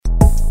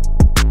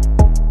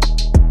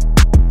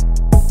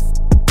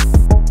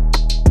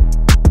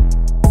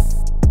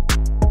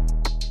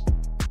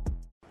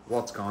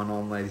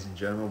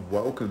gentlemen,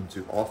 welcome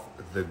to Off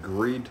the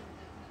Grid,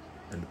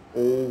 an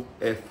all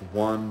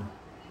F1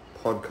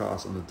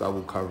 podcast on the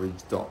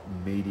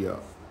doublecoverage.media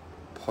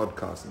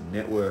podcasting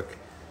network.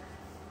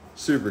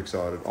 Super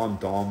excited. I'm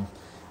Dom.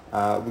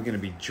 We're going to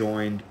be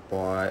joined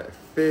by a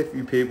fair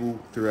few people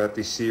throughout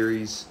this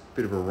series.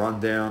 Bit of a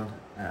rundown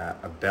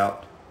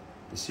about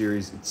the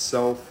series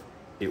itself.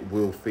 It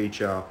will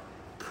feature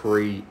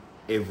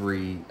every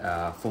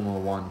Formula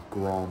One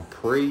Grand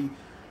Prix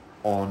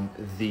on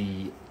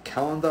the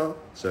calendar.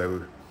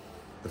 So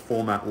the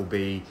format will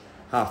be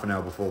half an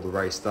hour before the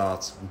race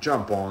starts. We'll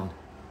jump on,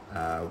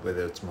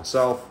 whether it's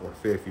myself or a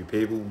fair few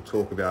people. We'll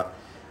talk about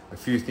a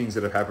few things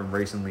that have happened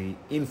recently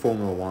in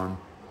Formula One.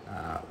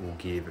 We'll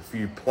give a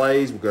few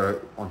plays. We'll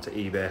go onto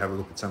eBay, have a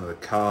look at some of the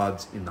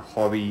cards in the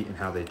hobby and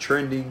how they're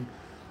trending.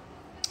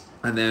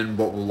 And then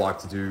what we'll like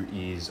to do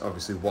is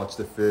obviously watch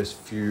the first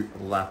few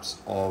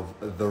laps of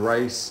the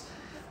race.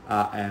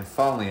 And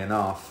funnily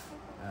enough,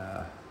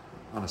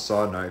 on a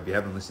side note, if you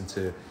haven't listened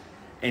to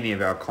any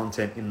of our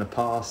content in the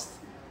past,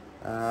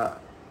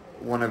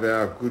 one of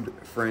our good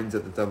friends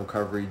at the Double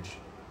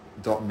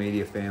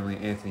Coverage.media family,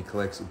 Anthony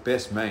Collect's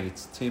best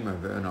mates, Timo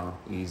Werner,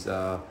 is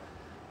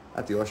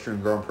at the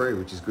Austrian Grand Prix,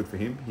 which is good for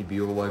him. He'd be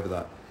all over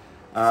that.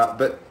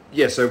 But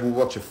yeah, so we'll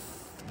watch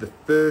the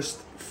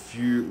first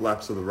few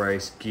laps of the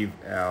race, give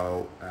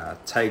our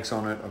takes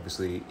on it.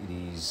 Obviously, it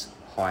is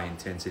high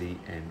intensity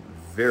and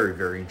very,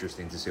 very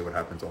interesting to see what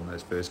happens on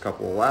those first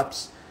couple of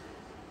laps.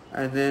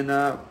 And then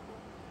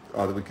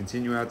either we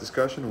continue our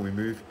discussion or we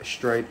move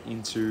straight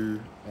into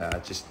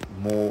just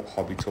more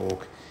hobby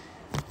talk.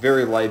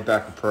 Very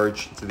laid-back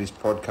approach to this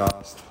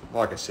podcast.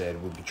 Like I said,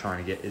 we'll be trying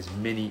to get as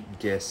many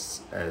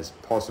guests as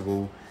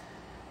possible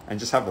and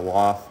just have a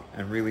laugh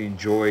and really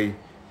enjoy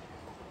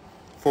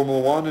Formula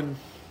One, and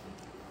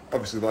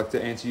obviously like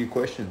to answer your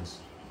questions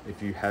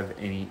if you have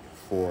any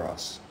for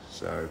us.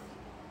 So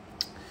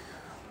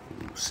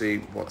we'll see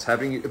what's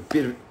happening.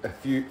 Fair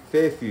few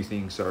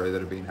things that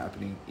have been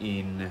happening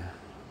in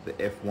the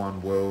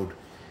F1 world.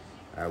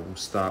 We'll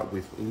start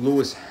with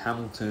Lewis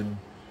Hamilton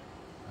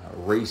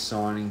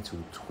re-signing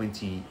to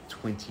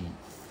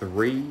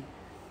 2023,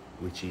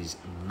 which is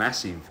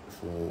massive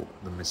for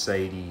the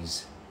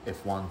Mercedes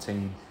F1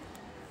 team.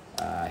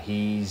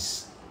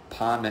 His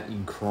partner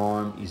in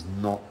crime is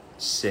not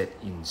set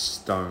in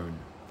stone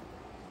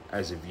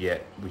as of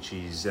yet, which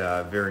is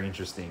very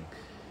interesting.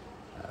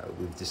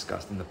 We've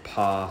discussed in the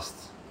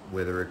past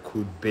whether it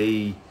could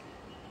be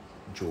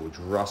George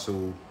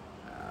Russell,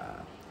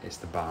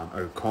 Esteban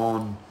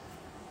Ocon.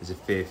 There's a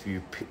fair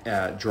few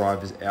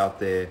drivers out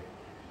there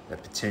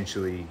that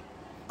potentially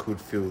could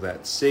fill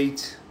that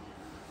seat.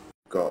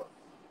 Got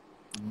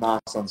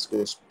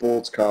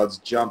Mars_Sports Cards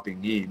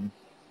jumping in,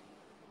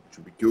 which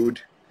will be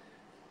good.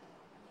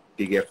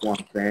 Big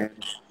F1 fan.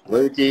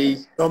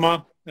 Lukey.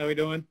 Thomas, how we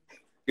doing?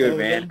 Good,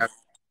 man.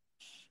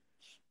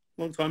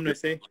 Long time no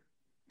see.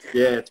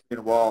 Yeah, it's been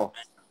a while.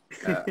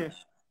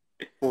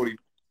 40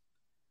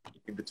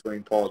 in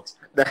between pods.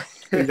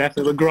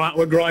 Exactly. We're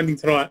grinding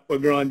tonight. We're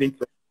grinding.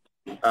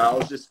 I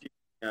was just giving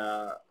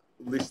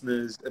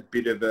listeners a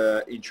bit of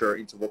an intro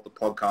into what the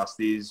podcast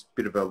is,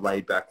 bit of a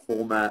laid-back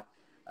format.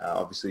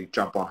 Obviously,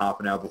 jump on half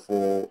an hour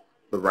before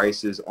the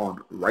races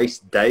on race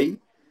day.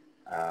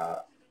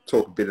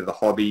 Talk a bit of the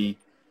hobby,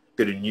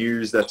 bit of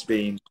news that's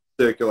been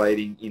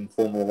circulating in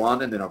Formula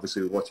One, and then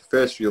obviously we'll watch the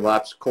first few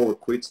laps, call it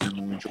quits, and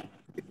then we'll enjoy it.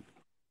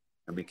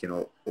 And we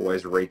can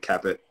always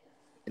recap it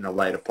in a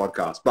later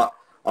podcast. But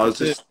I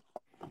was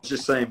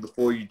just saying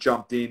before you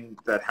jumped in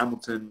that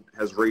Hamilton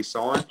has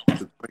re-signed,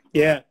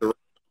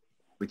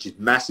 which is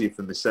massive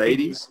for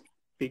Mercedes.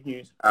 Big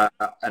news.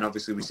 And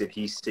obviously we said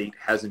his seat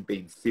hasn't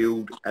been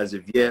filled as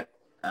of yet.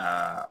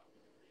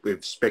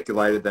 We've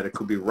speculated that it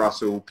could be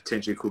Russell,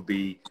 potentially could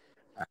be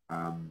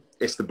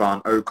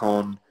Esteban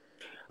Ocon.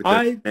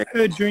 I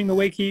heard during the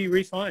week he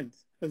re-signed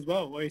as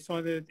well, where he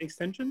signed the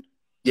extension.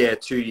 Yeah,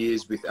 2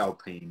 years with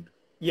Alpine.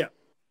 Yeah.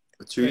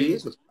 2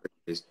 years or 3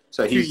 years?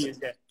 So 2 years,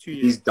 yeah. 2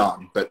 years. He's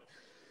done. But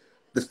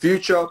the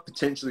future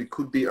potentially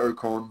could be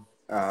Ocon.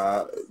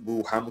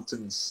 Will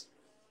Hamilton's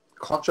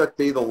contract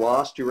be the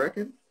last, do you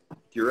reckon? Do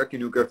you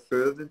reckon he'll go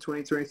further than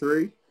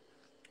 2023?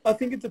 I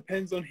think it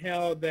depends on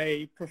how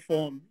they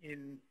perform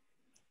in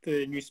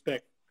the new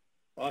spec,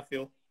 I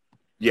feel.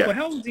 Yeah. Well,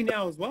 how old is he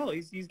now as well?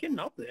 He's getting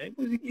up there.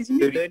 Is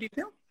he in 30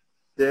 now?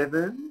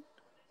 37?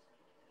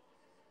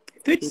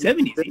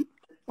 37, is he?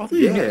 I thought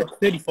he was like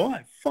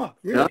 35. Fuck,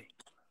 really? No,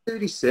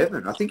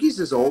 37. I think he's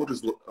as old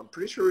as... I'm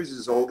pretty sure he's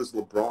as old as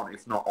LeBron,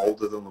 if not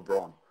older than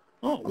LeBron.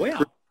 Oh,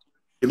 wow.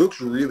 He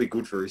looks really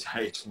good for his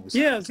age.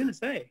 Yeah, I was going to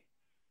say.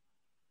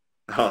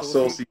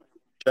 Saucy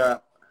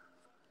chat.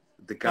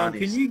 The gun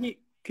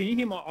can you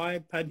hear my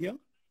iPad here,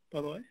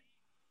 by the way?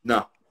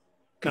 No.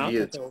 Can you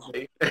hear the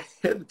TV?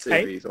 The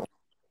TV's on.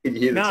 Can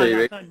you hear the TV?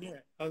 No, I can't hear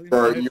it. I was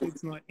going to say,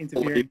 it's not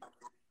interfering.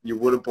 You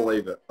wouldn't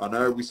believe it. I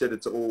know we said I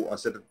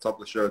said at the top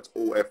of the show, it's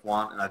all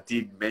F1, and I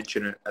did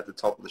mention it at the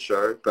top of the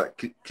show, but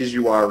because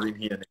you are in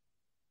here now,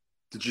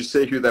 did you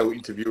see who they were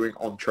interviewing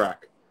on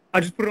track?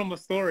 I just put it on my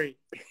story.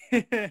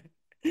 The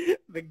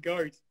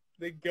GOAT,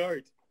 the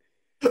GOAT.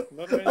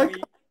 Not I only...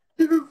 can't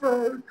even,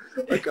 bro.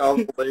 I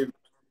can't believe it.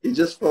 He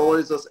just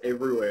follows us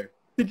everywhere.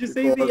 Did you He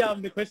see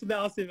follows- the question they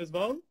asked him as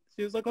well?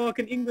 She was like, "Oh,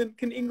 can England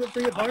bring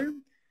it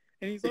home?"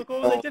 And he's like,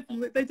 "Oh,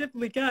 they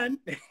definitely can."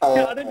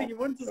 Oh, I don't think he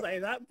wanted to say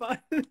that, but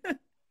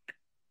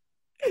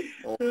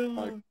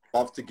I'd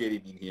love to get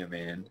him in here,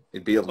 man.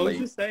 It'd be I was elite.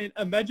 just saying,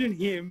 imagine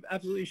him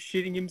absolutely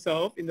shitting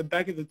himself in the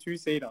back of the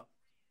two-seater.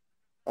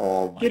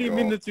 Oh my Get him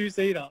in god. the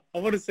two-seater. I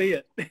want to see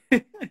it.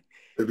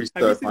 It'd be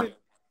so fun.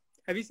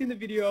 Have you seen the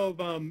video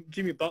of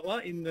Jimmy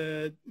Butler in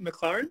the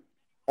McLaren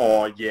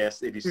Oh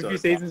yes, it is a so few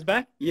fun. seasons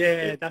back?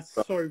 Yeah, Yeah. that's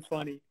so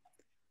funny.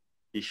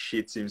 He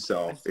shits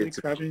himself. Absolutely It's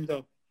crapping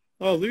himself.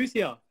 Oh, Lou's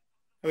here. How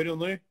we doing,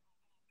 Lou?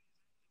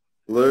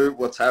 Lou,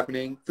 what's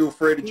happening? Feel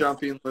free to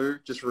jump in, Lou.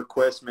 Just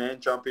request, man.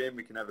 Jump in.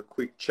 We can have a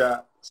quick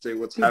chat, see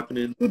what's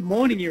happening. Good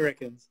morning, he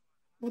reckons.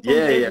 What time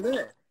Yeah, is it yeah. over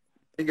there?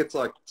 I think it's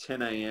like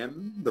 10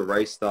 a.m. The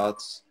race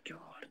starts God,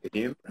 for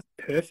him. that's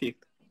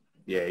perfect.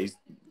 Yeah, he's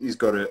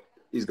got it.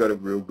 He's got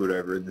it real good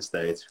over in the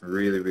States.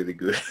 Really, really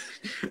good.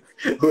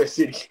 we're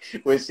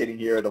sitting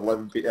here at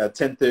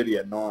 10:30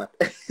 at night.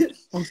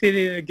 I'm sitting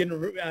here getting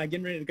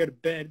ready to go to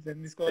bed,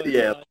 and this guy's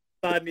Yeah.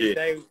 starting his Yeah.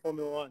 day with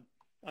Formula One.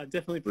 I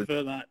definitely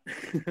prefer that.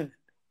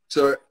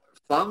 So,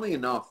 funnily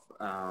enough,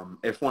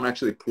 F1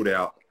 actually put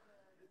out.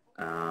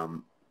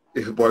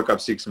 It woke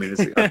up 6 minutes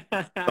ago.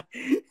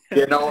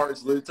 Yeah, no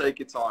worries, Lou. Take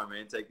your time,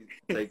 man. Take your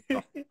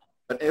time.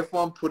 But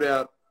F1 put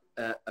out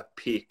a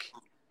pick.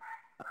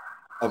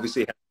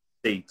 Obviously, had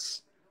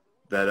seats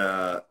that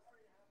are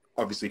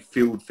obviously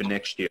filled for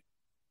next year,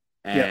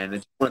 and I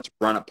just wanted to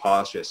run it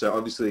past you. So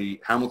obviously,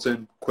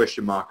 Hamilton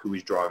question mark who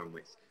he's driving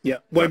with. Yeah,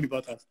 won't be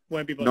Bottas.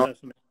 Won't be Bottas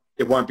for me.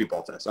 It won't be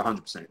Bottas,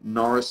 100%.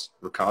 Norris,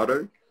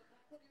 Ricardo.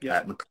 Yeah.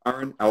 At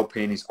McLaren,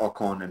 Alpine is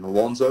Ocon and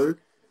Alonso.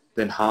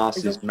 Then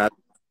Haas is Matt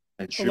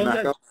and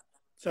Schumacher.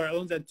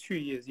 Alonso had 2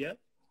 years, yeah?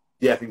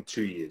 Yeah, I think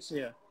 2 years.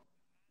 Yeah.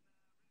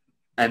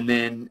 And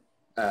then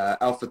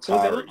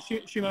AlphaTauri.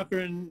 Schumacher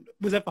and...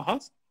 Was that for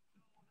Haas?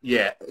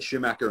 Yeah,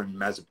 Schumacher and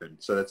Mazepin.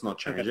 So that's not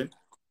changing. Okay.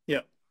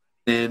 Yeah.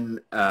 Then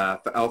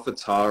for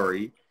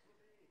AlphaTauri,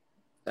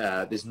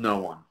 there's no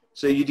one.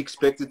 So you'd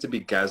expect it to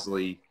be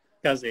Gasly.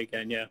 Gasly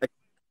again, yeah.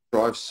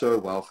 Drives so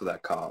well for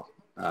that car,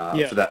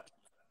 Yeah. for that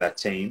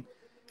team.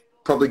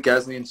 Probably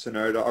Gasly and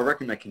Tsunoda. I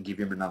reckon they can give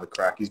him another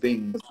crack. He's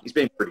been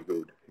pretty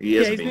good.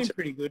 He's been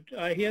pretty good.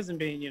 He hasn't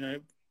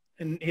been,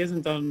 and he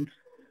hasn't done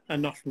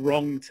enough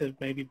wrong to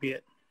maybe be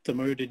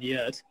demoted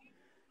yet.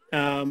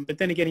 But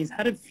then again, he's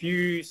had a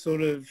few sort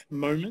of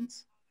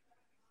moments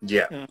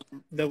that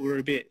were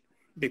a bit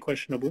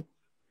questionable.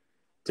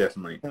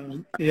 Definitely.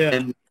 Yeah.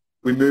 And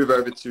we move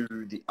over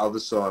to the other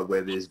side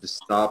where there's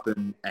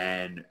Verstappen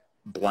and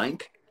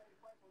Blank.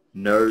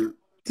 No.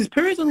 Does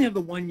Perez only have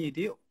the 1 year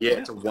deal? Yeah,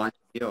 it's a 1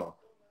 year.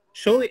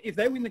 Surely, if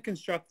they win the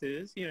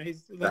constructors,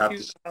 he's like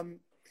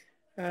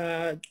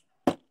Horner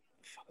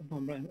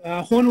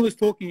was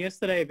talking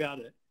yesterday about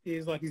it.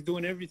 He's like, he's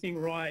doing everything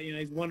right.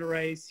 He's won a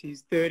race.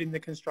 He's third in the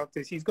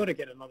constructors. He's got to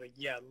get another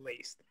year at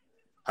least.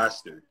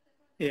 Has to.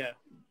 Yeah.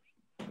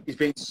 He's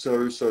been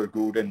so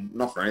good, and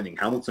not for anything.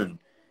 Hamilton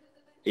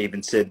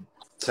even said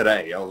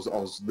today. I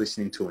was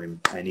listening to him,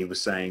 and he was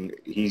saying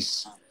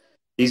his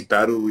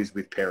battle is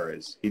with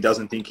Perez. He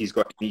doesn't think he's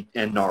got any,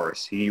 and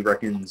Norris. He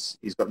reckons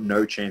he's got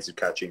no chance of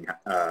catching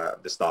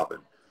Verstappen.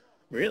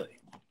 Really?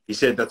 He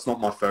said that's not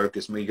my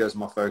focus. He goes,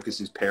 my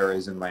focus is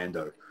Perez and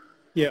Lando.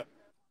 Yeah.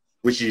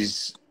 Which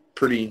is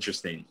pretty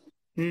interesting.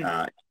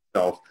 And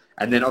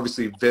then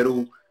obviously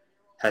Vettel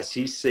has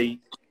his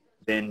seat.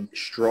 Then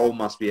Stroll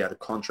must be out of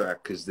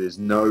contract because there's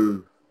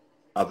no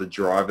other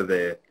driver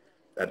there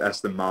at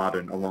Aston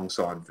Martin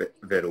alongside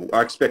Vettel.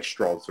 I expect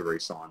Stroll to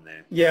re-sign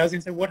there. Yeah, I was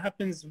going to say, what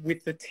happens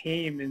with the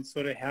team and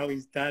sort of how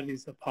his dad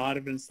is a part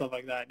of it and stuff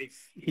like that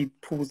if he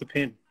pulls the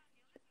pin?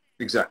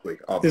 Exactly.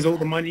 There's all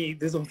the money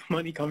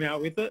coming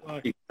out with it.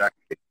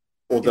 Exactly.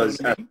 Or does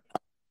Aston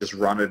just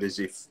run it as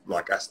if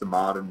like Aston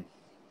Martin,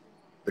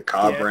 the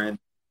car brand?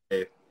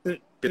 Yeah.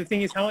 The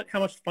thing is, how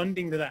much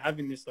funding do they have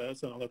in this? Though?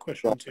 That's another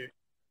question too.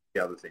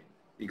 The other thing,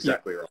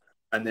 exactly right.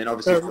 And then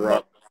obviously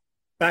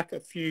back a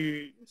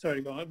few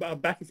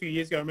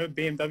years ago, I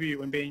remember BMW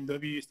when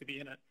BMW used to be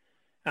in it.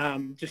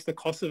 Just the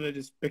cost of it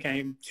just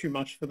became too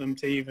much for them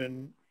to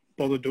even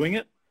bother doing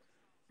it.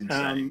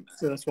 So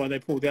that's why they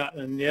pulled out.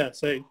 And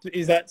so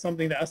is that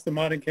something that Aston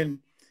Martin can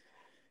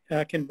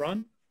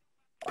run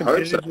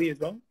competitively as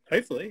well?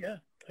 Hopefully, yeah.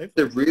 Hopefully.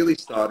 They're really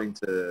starting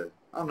to.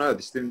 I don't know.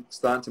 They're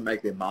starting to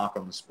make their mark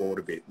on the sport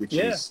a bit, which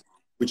is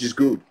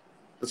good.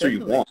 That's what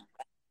you want.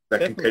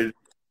 That competitive.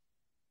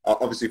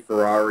 Obviously,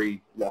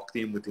 Ferrari locked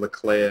in with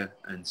Leclerc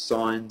and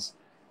Sainz,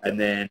 and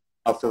then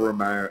Alfa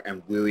Romeo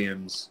and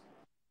Williams.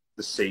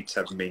 The seats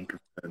haven't been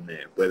confirmed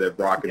there. Whether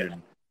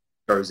Raikkonen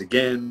goes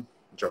again,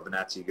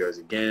 Giovinazzi goes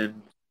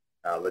again,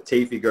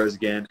 Latifi goes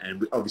again,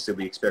 and obviously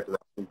we expect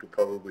Russell to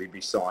probably be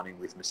signing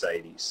with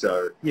Mercedes.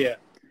 So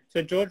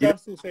So George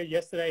Russell said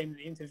yesterday in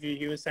the interview,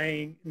 he was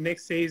saying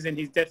next season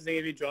he's definitely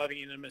going to be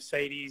driving in a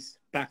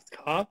Mercedes-backed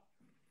car.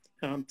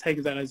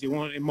 Take that as you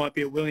want. It might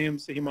be a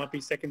Williams. He might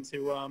be second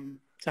to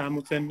to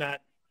Hamilton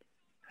at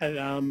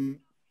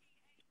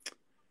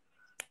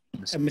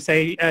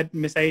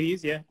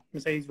Mercedes, yeah,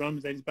 Mercedes run,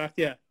 Mercedes back,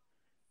 yeah.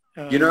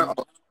 I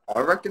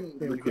reckon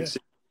we could see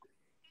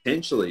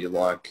potentially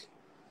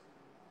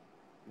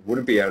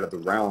wouldn't be out of the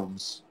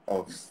realms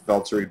of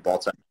Valtteri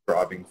Bottas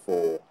driving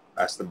for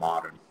Aston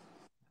Martin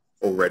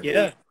or Red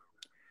Bull.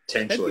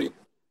 Potentially.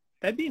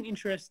 That'd be an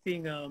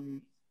interesting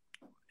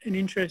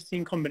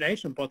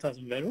combination, Bottas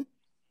and Vettel.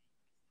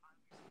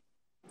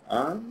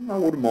 I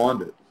wouldn't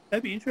mind it.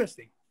 That'd be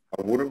interesting.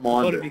 I wouldn't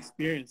mind it. A lot of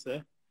experience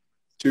there.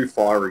 Two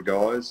fiery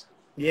guys.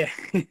 Yeah.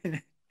 Makes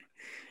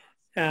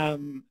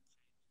and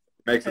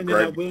it then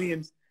great. at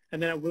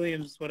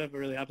Williams, whatever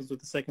really happens with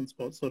the second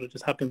spot sort of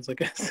just happens, I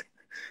guess.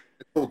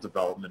 It's all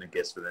development, I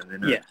guess, for them.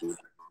 They're Yeah. good.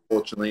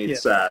 Fortunately,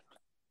 it's sad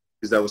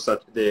because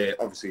they're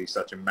obviously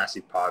such a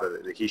massive part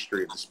of the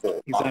history of the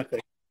sport.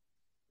 Exactly.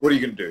 What are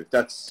you going to do?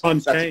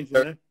 Times change,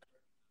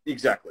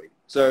 Exactly.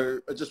 So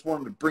I just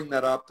wanted to bring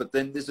that up, but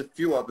then there's a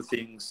few other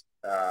things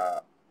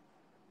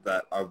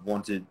that I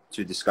wanted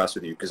to discuss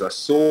with you because I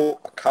saw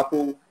a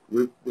couple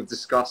we've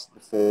discussed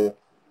before,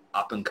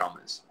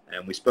 up-and-comers.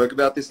 And we spoke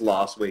about this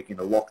last week in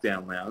the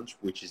Lockdown Lounge,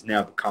 which has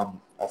now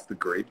become Off the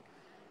Grid.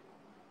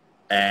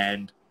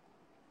 And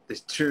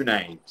there's two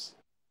names.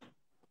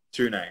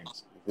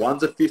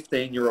 One's a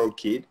 15-year-old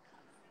kid.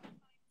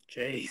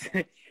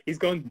 Jeez, he's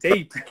gone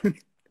deep.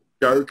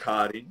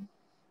 Go-karting.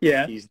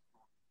 Yeah. He's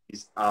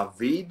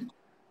Arvid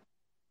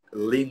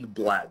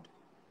Lindblad.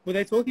 Were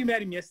they talking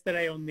about him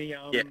yesterday on the...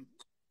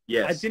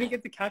 Yes. I didn't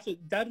get to catch it.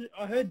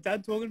 I heard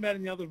Dad talking about it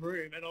in the other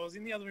room, and I was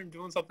in the other room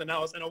doing something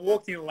else, and I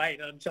walked in late,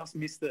 and I just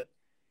missed it.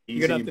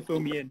 You're going to have to fill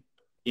me in.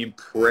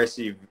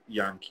 Impressive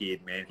young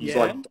kid, man. He's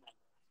like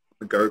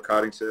the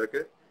go-karting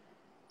circuit,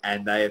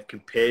 and they have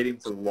compared him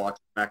to like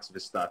Max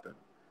Verstappen.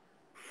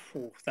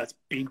 Ooh, that's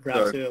big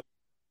raps.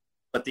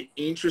 But the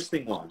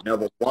interesting one, now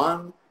the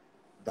one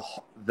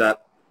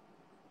that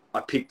I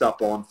picked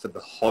up on for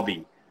the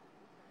hobby,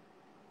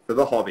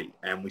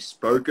 and we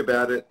spoke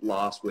about it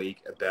last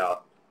week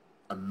about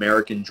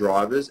American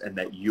drivers and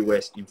that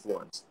US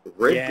influence.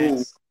 Red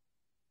Bull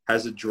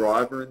has a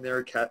driver in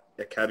their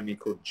academy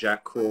called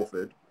Jack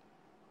Crawford.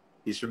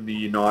 He's from the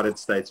United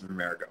States of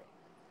America.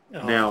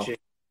 Now,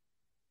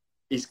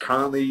 he's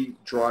currently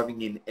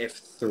driving in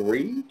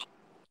F3,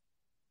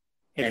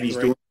 and he's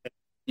doing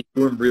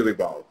really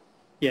well.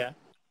 Yeah.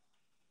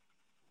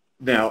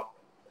 Now,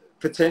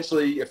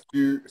 potentially a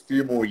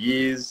few more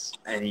years,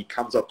 and he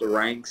comes up the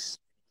ranks,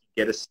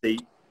 get a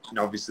seat in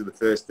obviously the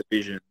first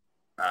division.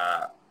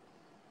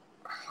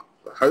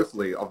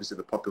 Hopefully, obviously,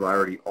 the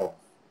popularity of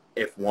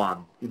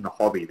F1 in the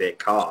hobby, their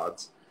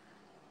cards,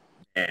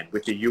 and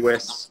with the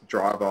US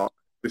driver,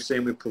 we've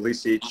seen with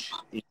Pulisic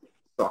in the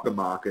soccer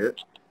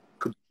market,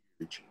 could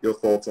be huge. Your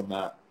thoughts on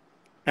that?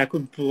 That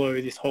could blow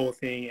this whole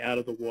thing out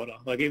of the water.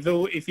 Like if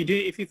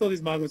you thought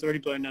this market was already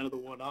blown out of the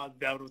water, I'd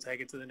be able to take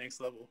it to the next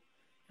level.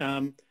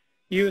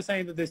 You were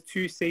saying that there's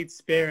 2 seats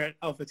spare at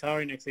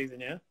AlphaTauri next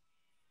season, yeah?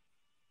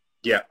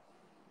 Yeah.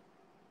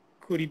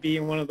 Could he be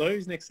in one of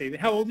those next season?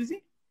 How old is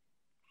he?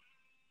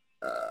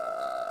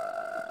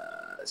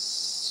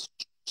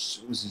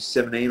 Was he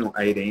 17 or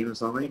 18 or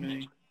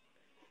something?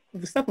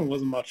 Well, Verstappen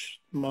wasn't much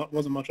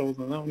older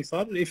than that when he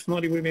started. If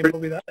not, he would have been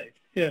probably that age.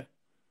 Yeah.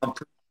 I'm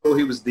pretty sure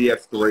he was the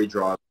F3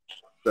 driver,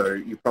 so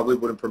you probably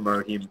wouldn't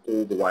promote him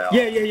all the way up.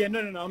 Yeah. No.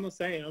 I'm not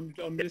saying.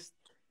 I'm just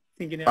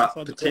thinking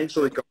outside the box.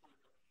 Potentially,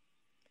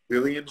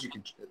 Williams, you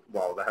can.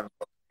 Well, they haven't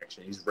got a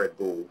connection. He's Red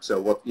Bull, so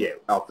what? Yeah,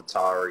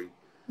 AlphaTauri.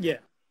 Yeah.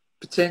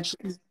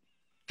 Potentially,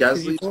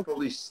 Gasly's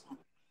probably.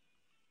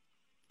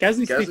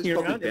 Gasly's sticking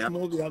around. It's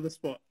more the other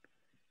spot.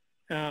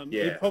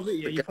 You'd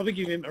probably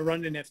give him a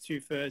run in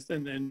F2 first,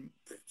 and then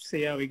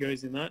see how he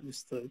goes in that,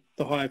 just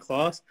the higher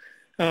class.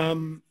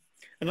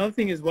 Another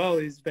thing as well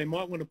is they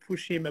might want to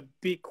push him a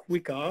bit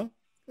quicker,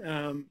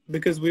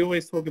 because we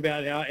always talk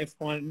about how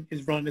F1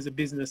 is run as a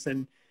business,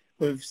 and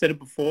we've said it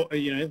before.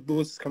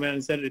 Lewis has come out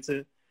and said it.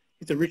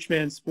 It's a rich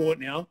man's sport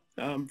now.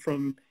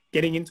 From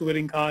getting into it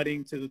in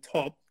karting to the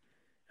top,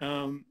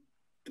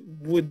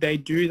 would they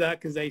do that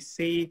because they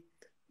see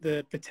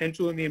the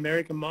potential in the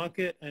American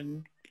market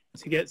and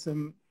to get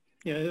some,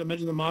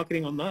 imagine the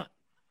marketing on that.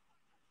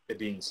 It'd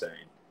be insane.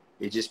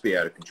 It'd just be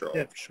out of control.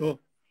 Yeah, for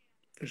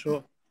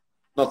sure.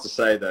 Not to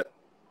say that,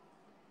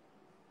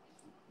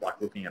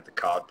 like looking at the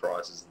card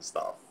prices and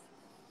stuff,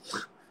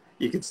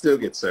 you can still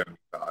get so many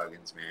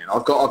bargains, man.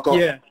 I've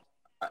got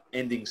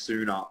ending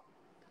soon up.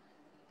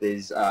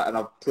 There's and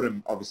I've put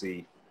them,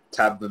 obviously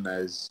tabbed them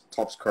as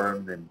Topps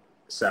Chrome and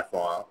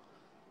Sapphire.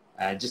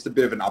 And just a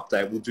bit of an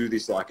update. We'll do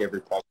this like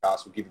every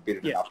podcast. We'll give a bit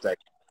of an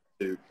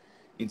update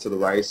into the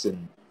race.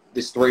 And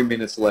there's 3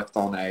 minutes left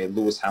on a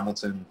Lewis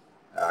Hamilton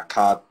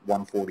card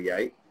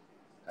 148,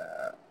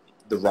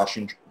 the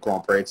Russian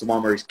Grand Prix. It's the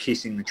one where he's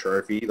kissing the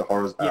trophy, the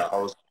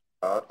horizontal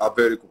card,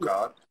 vertical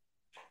card.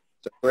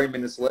 So 3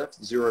 minutes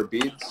left, 0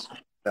 bids,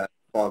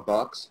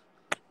 $5.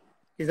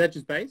 Is that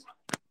just base?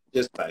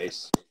 Just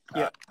base.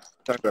 Yeah.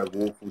 Don't go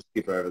Wolf. We'll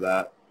skip over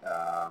that.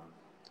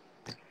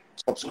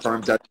 Topps Chrome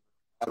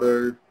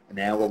Dado, an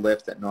hour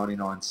left at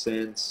 99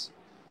 cents.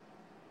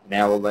 An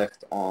hour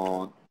left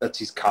on, that's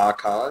his car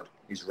card,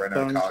 his Renault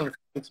So I'm just card. trying to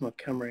fix my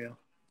camera here.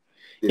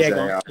 There's Yeah,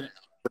 go a on.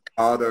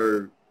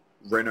 Ricardo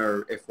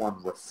Renault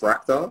F1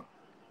 refractor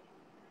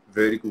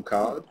vertical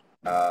card.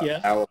 Yeah.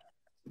 Hour,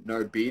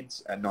 no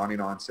bids at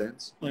 99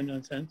 cents.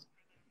 99 cents.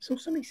 So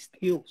many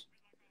steals.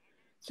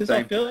 It's just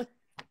Same.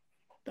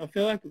 I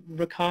feel like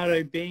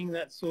Ricardo being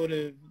that sort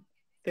of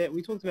that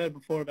we talked about it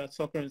before about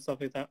soccer and stuff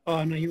like that.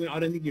 Oh no, I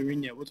don't think you're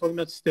in yet. We're talking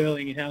about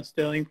Sterling and how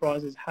Sterling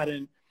prices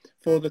hadn't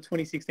for the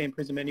 2016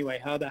 Prism anyway,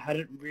 how that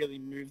hadn't really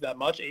moved that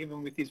much,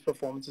 even with his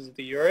performances at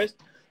the Euros.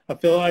 I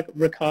feel like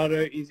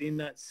Ricardo is in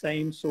that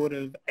same sort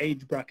of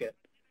age bracket.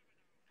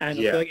 And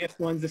I feel like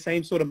F1's the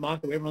same sort of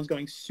market where everyone's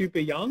going super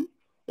young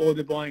or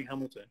they're buying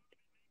Hamilton.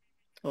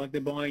 Or like they're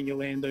buying your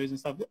Landos and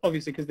stuff,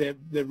 obviously because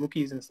they're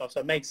rookies and stuff, so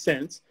it makes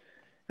sense.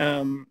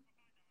 I've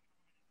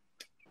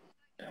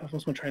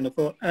lost my train of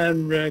thought.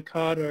 And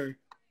Ricardo,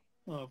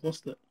 I've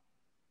lost it.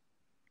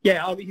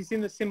 Yeah, he's in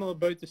the similar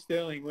boat to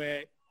Sterling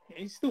where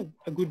he's still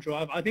a good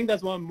driver. I think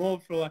that's one more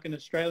for like an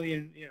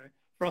Australian,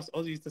 for us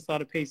Aussies to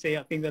start a PC.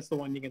 I think that's the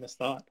one you're going to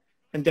start.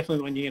 And definitely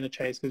the one you're going to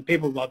chase because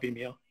people love him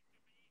here.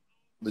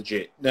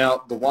 Legit.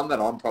 Now, the one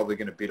that I'm probably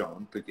going to bid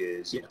on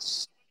because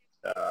it's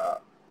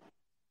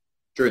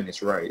during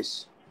this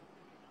race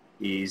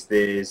is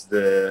there's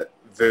the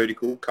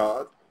vertical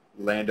card,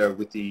 Lando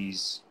with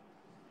his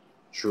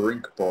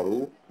drink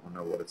bottle. I don't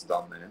know what it's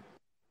done there.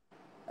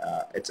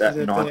 It's at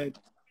one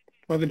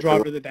of the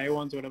driver of the day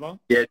ones or whatever?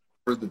 Yeah,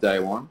 for the day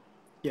one.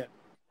 Yeah.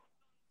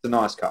 It's a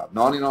nice card.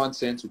 99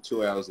 cents with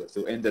 2 hours left.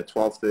 It'll end at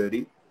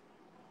 12:30.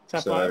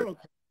 Sapphire or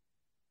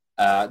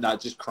no,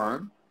 just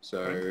Chrome.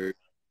 So,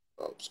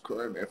 oops,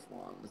 Chrome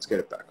F1. Let's get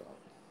it back up.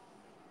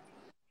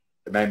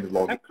 It made me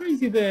log How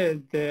crazy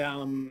the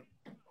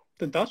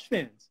Dutch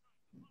fans.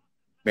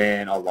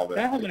 Man, I love it.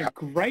 They're having a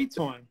great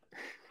time.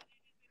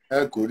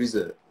 How good is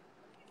it?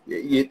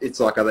 It's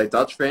like, are they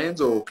Dutch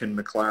fans or can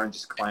McLaren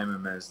just claim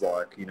them as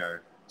like,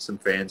 some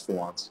fans for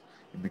once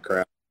in the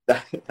crowd?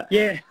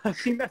 Yeah, I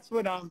think that's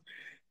what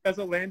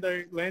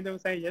Lando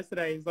was saying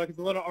yesterday. He's like, it's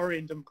a lot of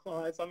orange.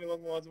 Something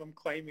along the lines of I'm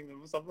claiming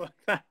them or something like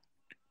that.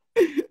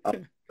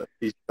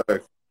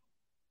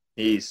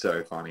 He's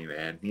so funny,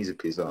 man. He's a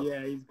pisser.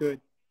 Yeah, he's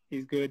good.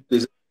 He's good.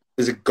 There's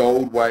a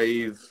gold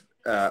wave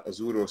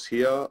Azuros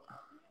here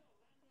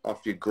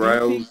off your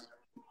grails.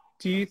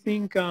 Do you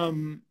think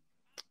Lando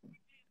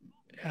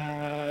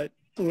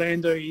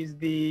is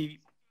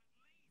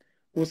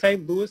we'll say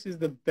Lewis is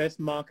the best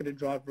marketed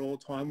driver of all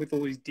time with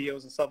all his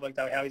deals and stuff like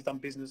that, how he's done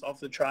business off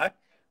the track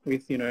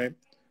with,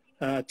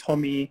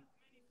 Tommy,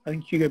 I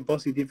think Hugo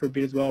Bossi did for a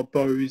bit as well,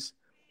 Bose,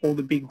 all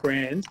the big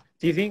brands.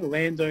 Do you think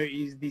Lando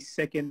is the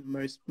second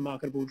most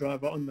marketable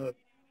driver on the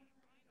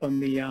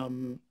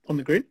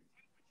grid?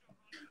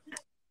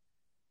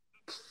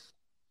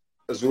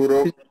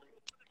 Azuro.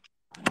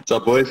 What's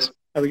up, boys?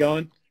 How we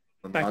going?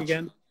 Back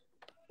again?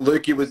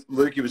 Lukey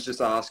was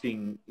just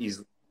asking,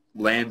 is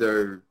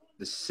Lando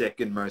the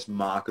second most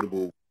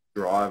marketable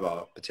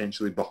driver,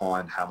 potentially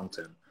behind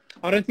Hamilton?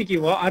 I don't think he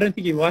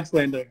likes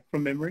Lando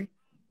from memory.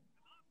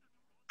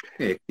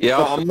 Yeah,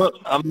 I'm not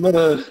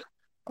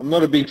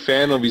a big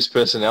fan of his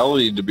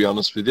personality, to be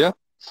honest with you.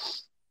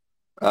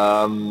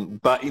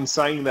 But in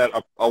saying that,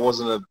 I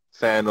wasn't a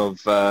fan of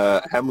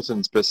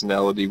Hamilton's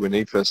personality when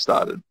he first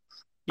started.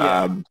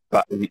 Yeah.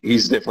 But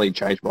he's definitely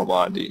changed my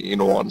mind,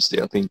 in all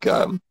honesty. I think,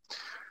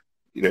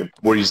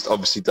 what he's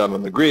obviously done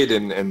on the grid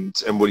and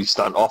what he's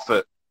done off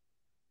it,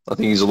 I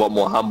think he's a lot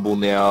more humble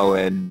now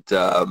and,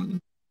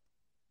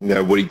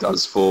 what he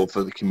does for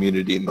the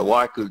community and the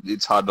like,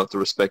 it's hard not to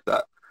respect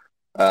that.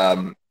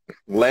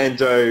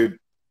 Lando,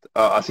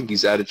 I think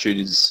his attitude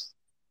is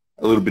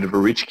a little bit of a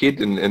rich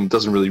kid and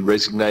doesn't really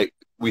resonate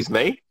with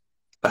me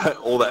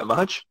all that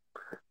much.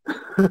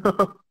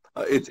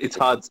 It's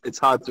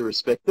hard to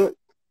respect it.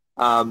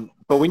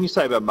 But when you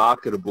say about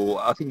marketable,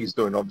 I think he's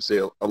doing obviously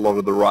a lot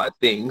of the right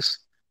things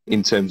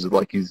in terms of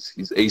like his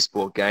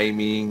esport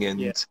gaming and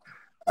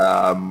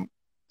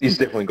he's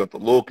definitely got the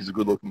look. He's a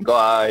good looking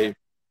guy,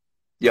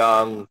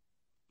 young,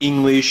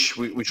 English,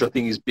 which I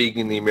think is big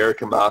in the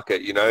American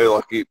market.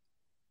 Like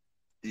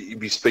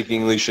if you speak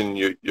English and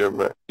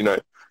you're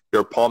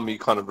a POM, you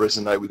kind of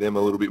resonate with them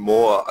a little bit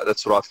more.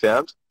 That's what I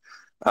found.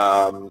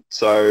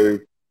 So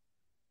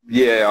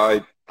yeah,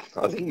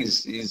 I think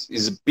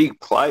he's a big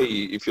play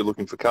if you're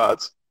looking for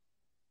cards.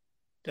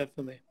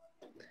 Definitely.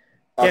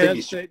 I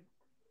think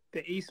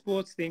the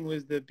esports thing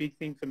was the big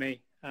thing for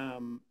me,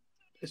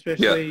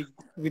 especially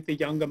with the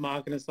younger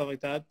market and stuff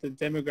like that. The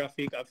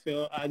demographic, I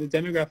feel, the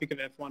demographic of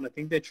F1, I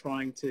think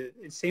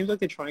it seems like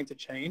they're trying to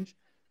change.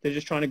 They're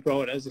just trying to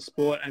grow it as a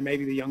sport and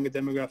maybe the younger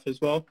demographic as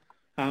well.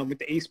 With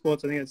the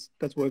esports, I think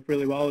that's worked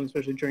really well, and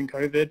especially during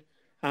COVID.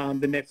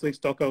 The Netflix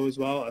doco as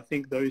well. I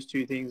think those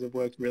two things have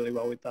worked really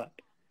well with that.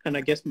 And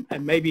I guess,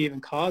 and maybe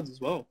even cards as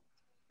well.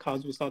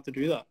 Cards will start to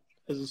do that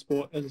as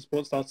the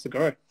sport starts to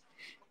grow.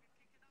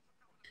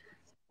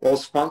 Well,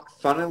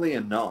 funnily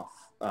enough,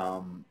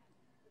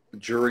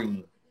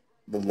 during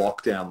the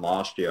lockdown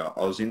last year,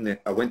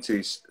 I went to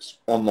this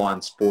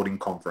online sporting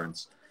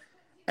conference,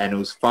 and it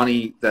was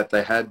funny that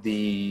they had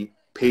the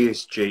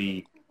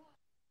PSG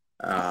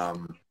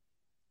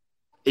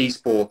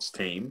esports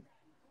team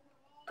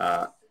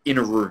in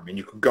a room, and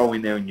you could go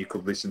in there and you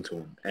could listen to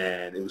them.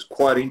 And it was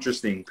quite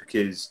interesting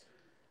because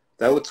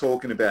they were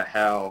talking about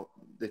how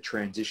the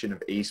transition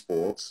of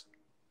esports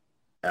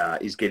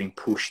is getting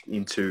pushed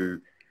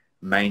into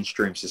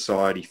mainstream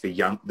society for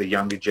the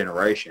younger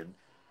generation.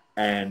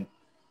 And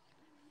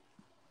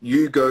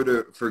you go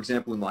to, for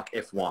example, in like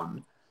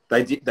F1,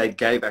 they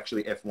gave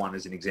actually F1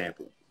 as an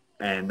example,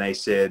 and they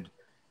said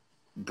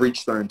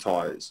Bridgestone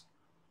tires.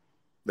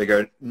 They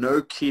go,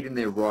 no kid in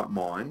their right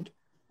mind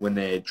when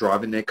they're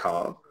driving their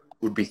car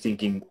would be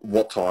thinking,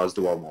 what tires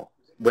do I want?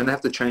 When they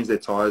have to change their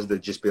tires,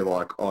 they'd just be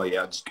like, oh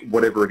yeah, just,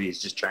 whatever it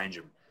is, just change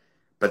them.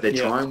 But they're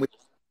trying with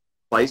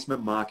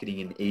placement marketing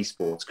in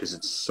esports because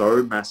it's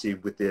so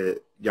massive with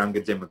the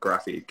younger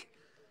demographic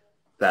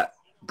that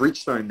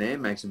Bridgestone there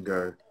makes them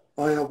go,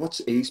 oh yeah,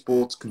 what's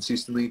esports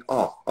consistently?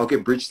 Oh, I'll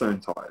get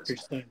Bridgestone tires.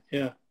 Bridgestone,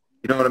 yeah.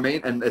 You know what I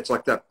mean? And it's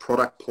like that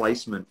product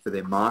placement for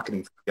their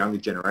marketing for the younger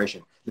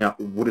generation. Now,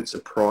 would it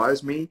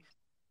surprise me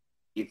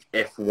if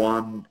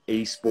F1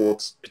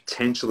 esports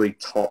potentially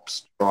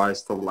Topps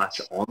tries to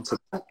latch onto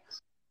that?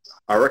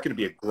 I reckon it'd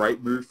be a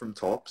great move from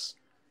Topps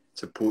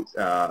to put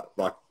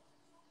like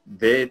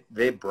their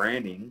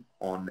branding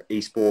on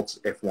esports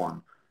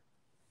F1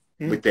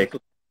 with their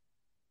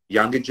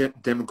younger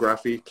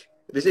demographic.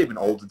 There's even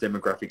older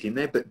demographic in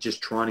there, but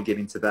just trying to get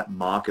into that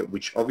market,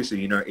 which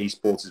obviously, you know,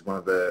 esports is one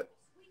of the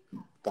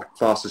like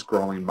fastest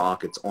growing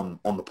markets on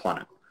the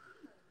planet.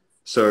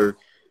 So,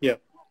 yeah,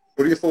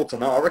 what are your thoughts on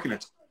that? I reckon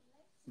it's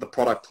the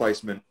product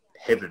placement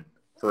heaven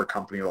for a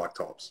company like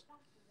Topps.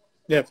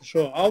 Yeah, for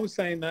sure. I was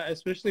saying that,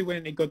 especially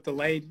when it got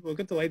delayed. Well, it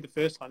got delayed the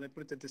first time. They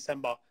put it to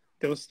December.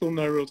 There was still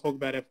no real talk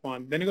about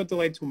F1. Then it got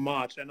delayed till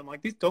March, and I'm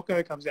like, this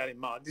doco comes out in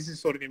March. This is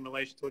sort of in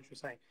relation to what you're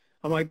saying.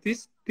 I'm like,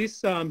 this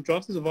Drive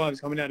to Survive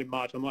is coming out in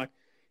March. I'm like,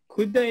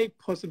 could they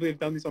possibly have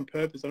done this on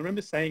purpose? I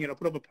remember saying it. I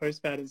put up a post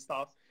about it and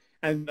stuff,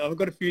 and I've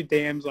got a few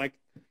DMs like,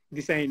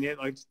 this ain't it.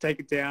 Like, just take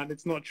it down.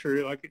 It's not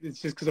true. Like, it's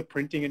just because of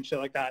printing and shit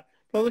like that.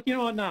 But like, you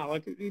know what? Nah,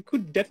 like, it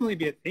could definitely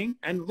be a thing.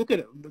 And look at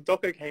it. The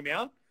doco came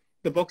out.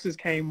 The boxes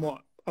came,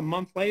 what, a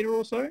month later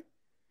or so?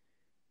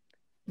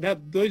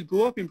 Those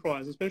blew up in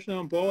price, especially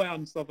on Blowout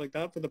and stuff like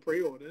that for the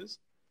pre-orders.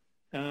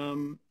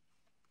 And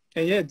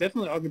yeah,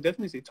 definitely, I could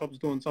definitely see Topps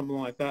doing something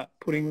like that.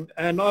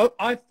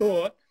 I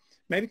thought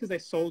maybe because they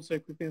sold so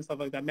quickly and stuff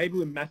like that, maybe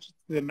with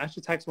the Match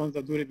Attacks ones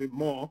that do it a bit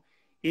more,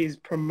 is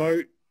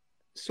promote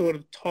sort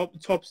of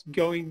Topps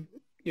going,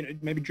 you know,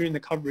 maybe during the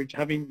coverage,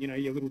 having, you know,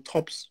 your little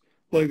Topps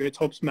logo,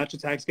 Topps Match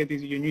Attacks, get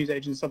these your news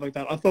agents, stuff like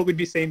that. I thought we'd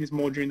be seeing this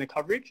more during the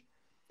coverage.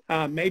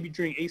 Maybe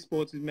during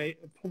esports is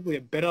probably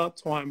a better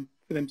time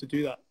for them to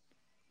do that.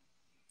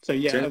 So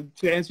yeah,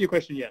 to answer your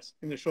question, yes,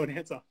 in the short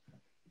answer.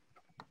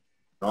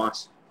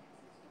 Nice.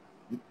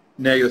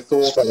 Now your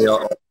thoughts.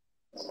 I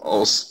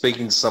was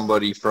speaking to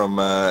somebody from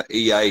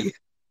EA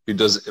who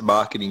does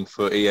marketing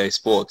for EA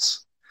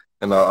Sports,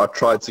 and I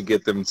tried to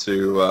get them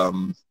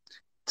to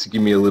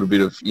give me a little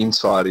bit of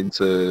insight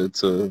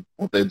into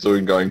what they're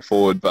doing going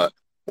forward, but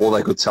all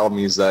they could tell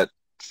me is that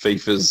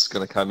FIFA's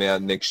going to come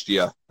out next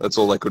year. That's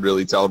all they could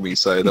really tell me.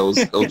 So that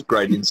was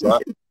great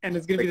insight. And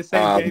it's going to be the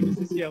same game as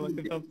this year, like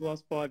they've done for the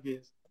last 5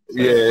 years. So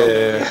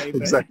yeah,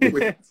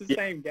 exactly. It's the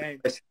same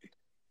game.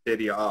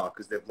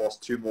 Because they've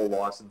lost 2 more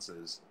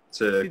licenses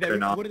to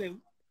Konami.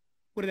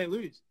 What do they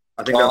lose?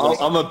 I think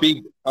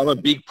I'm a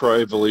big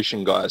Pro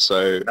Evolution guy,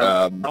 so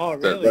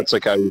really? that's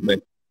okay with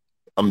me.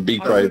 I'm a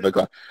big Pro Evo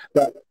guy.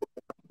 But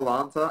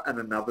Atlanta and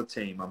another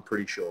team, I'm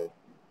pretty sure.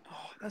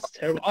 Oh, that's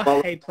terrible.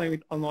 I hate playing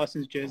with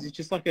unlicensed jerseys. It's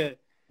just like I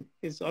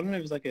don't know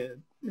if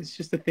it's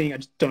just a thing. I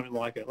just don't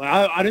like it. Like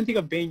I don't think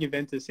I've been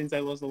Juventus since they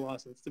lost the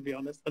license, to be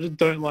honest. I just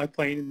don't like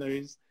playing in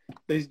those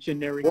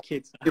generic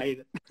kits. I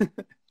hate it.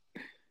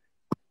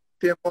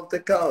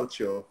 Piemonte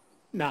Calcio.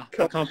 Nah,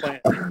 I can't play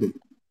it.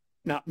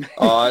 Nah.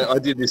 I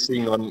did this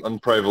thing on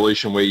Pro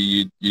Evolution where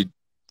you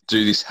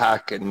do this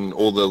hack and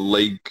all the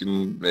league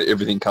and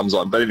everything comes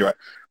on. But anyway,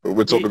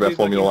 we're talking about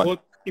Formula 1.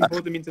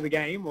 Import them into the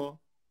game, or?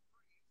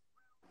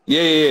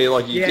 Yeah.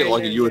 Like you get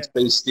like a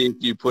USB stick,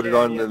 you put it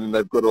on, and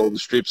they've got all the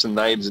strips and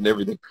names and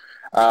everything.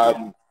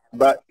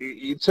 But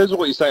in terms of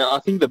what you're saying, I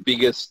think the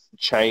biggest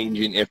change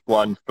in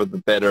F1 for the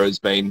better has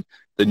been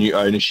the new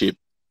ownership,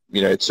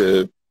 you know,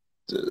 to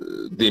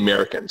the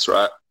Americans,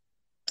 right?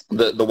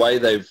 The way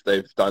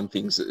they've done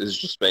things has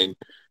just been,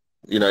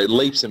 you know,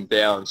 leaps and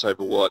bounds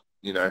over what,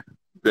 you know,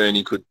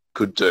 Bernie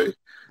could do.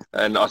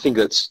 And I think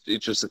it's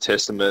just a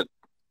testament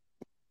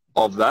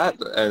of that.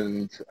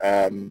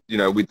 And, you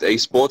know, with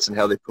esports and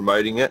how they're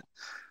promoting it,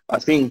 I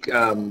think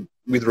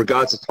with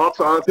regards to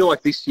Topps, I feel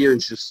like this year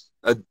is just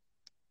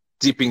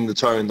dipping the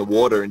toe in the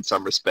water in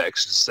some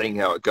respects, just seeing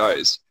how it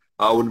goes.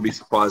 I wouldn't be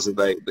surprised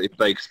if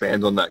they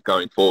expand on that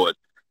going forward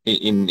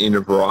in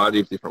a variety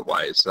of different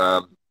ways.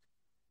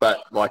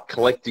 But like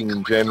collecting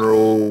in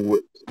general,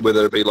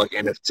 whether it be like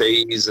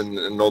NFTs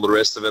and all the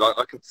rest of it,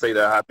 I can see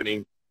that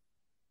happening.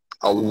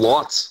 a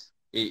lot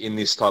in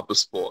this type of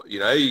sport. You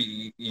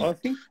know, I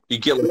think you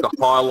get like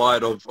a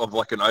highlight of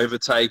like an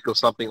overtake or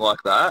something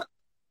like that.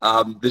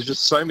 There's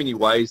just so many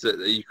ways that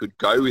you could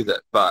go with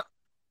it, but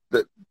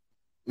that,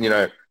 you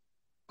know,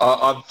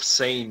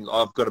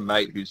 I've got a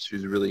mate who's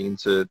really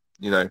into,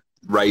 you know,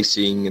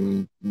 racing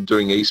and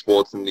doing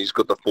esports, and he's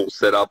got the full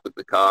setup with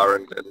the car,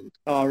 and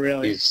oh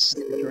really?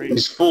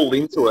 he's full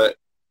into it.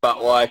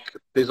 But like,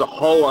 there's a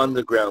whole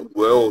underground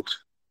world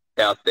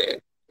out there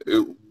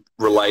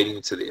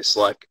relating to this.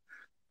 Like,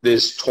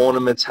 there's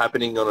tournaments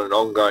happening on an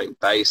ongoing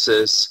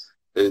basis.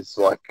 There's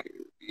like,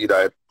 you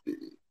know,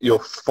 you're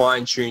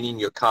fine-tuning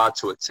your car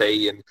to a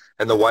T,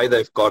 and the way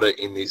they've got it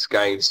in these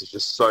games is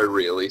just so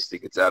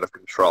realistic, it's out of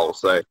control.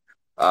 So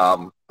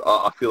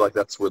I feel like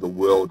that's where the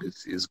world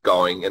is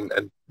going,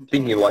 and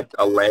thinking like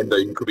a Lando,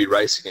 you could be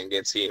racing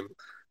against him.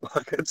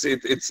 Like, it's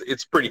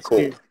pretty That's cool,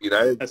 huge. you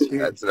know? That's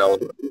huge. That's an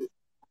element.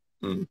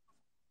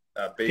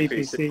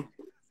 BPC,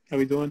 how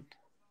we doing?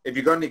 If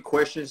you've got any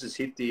questions, just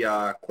hit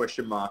the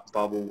question mark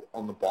bubble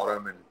on the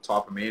bottom and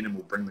type them in, and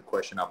we'll bring the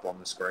question up on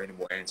the screen and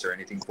we'll answer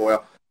anything for you.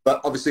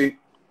 But obviously,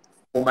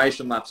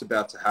 formation lap's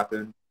about to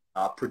happen.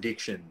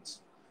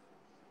 Predictions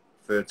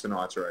for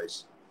tonight's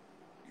race.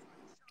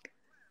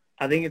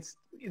 I think it's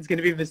going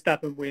to be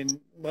Verstappen win.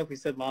 Like we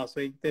said last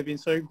week, they've been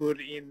so good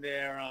in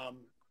their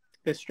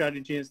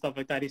strategy and stuff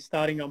like that. He's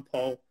starting on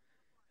pole.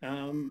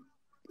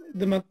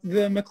 The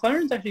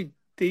McLaren's actually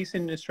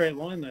decent in a straight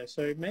line though,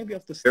 so maybe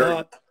off the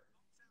start,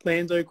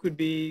 Lando could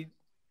be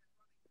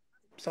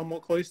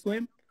somewhat close to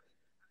him.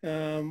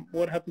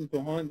 What happens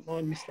behind? Oh,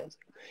 I missed that.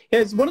 Yeah,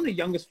 it's one of the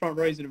youngest front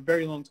rows in a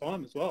very long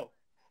time as well.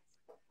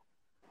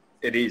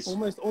 It is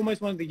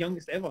almost one of the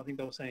youngest ever. I think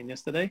they were saying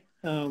yesterday,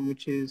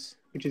 which is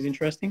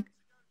interesting.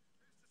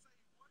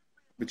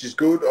 Which is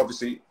good.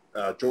 Obviously,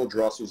 George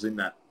Russell's in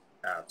that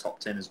top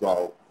 10 as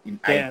well. In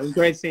 8th. Yeah, it was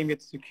great seeing it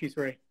to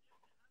Q3.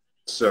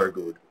 So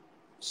good,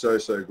 so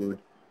good.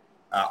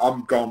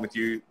 I'm going with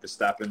you,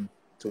 Verstappen,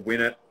 to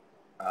win it.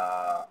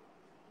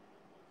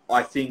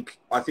 I think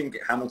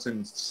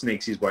Hamilton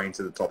sneaks his way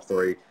into the top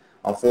 3.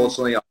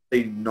 Unfortunately, I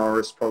see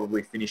Norris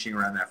probably finishing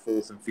around that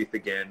 4th and 5th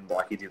again,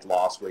 like he did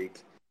last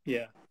week.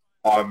 Yeah,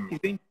 he's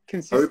been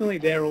consistently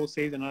there all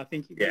season. I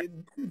think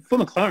for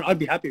McLaren, I'd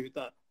be happy with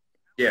that.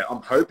 Yeah,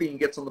 I'm hoping he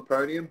gets on the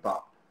podium,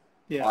 but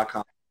yeah, I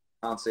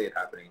can't see it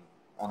happening.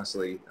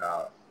 Honestly,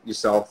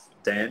 yourself,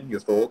 Dan,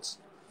 your thoughts?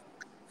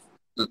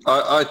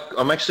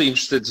 I'm actually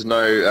interested to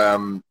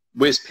know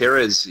where's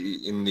Perez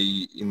in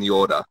the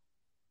order.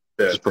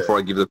 Just before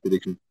I give the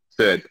prediction.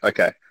 3rd,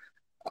 okay.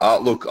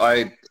 Look,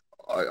 I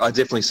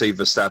definitely see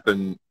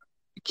Verstappen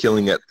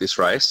killing it this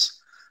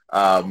race,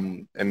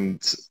 and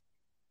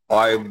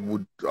I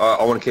want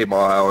to keep my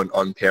eye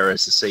on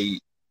Perez to see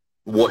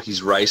what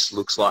his race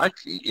looks like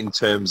in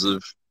terms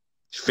of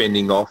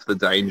fending off the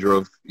danger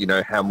of, you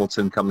know,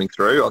 Hamilton coming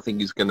through. I think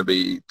he's going to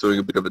be doing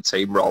a bit of a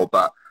team role,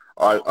 but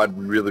I'd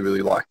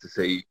really like to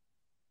see.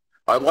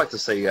 I'd like to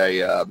see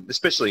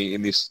especially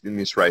in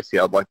this race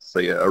here. I'd like to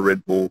see a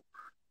Red Bull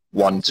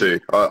 1-2.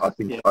 I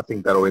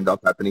think that'll end up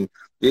happening.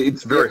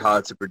 It's very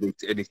hard to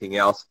predict anything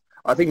else.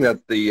 I think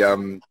that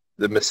the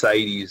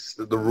Mercedes,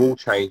 the rule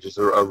changes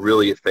are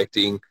really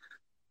affecting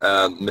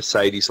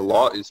Mercedes a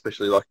lot,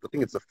 especially like I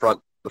think it's the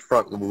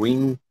front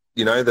wing,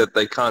 you know, that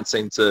they can't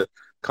seem to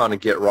kind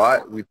of get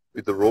right with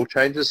the rule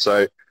changes.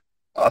 So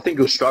I think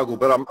he'll struggle,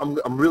 but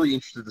I'm really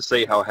interested to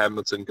see how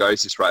Hamilton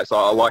goes this race.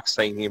 I like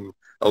seeing him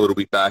a little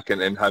bit back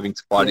and having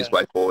to find his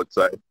way forward.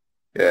 So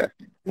yeah,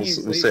 we'll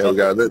see how we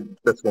go.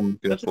 That's what I'm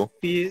looking for.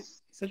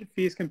 Such a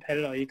fierce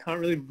competitor. You can't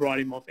really write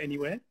him off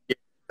anywhere. Yeah,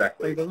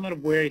 exactly. Like, it doesn't matter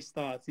where he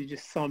starts. He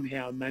just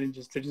somehow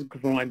manages to just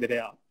grind it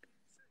out,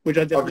 which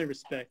I definitely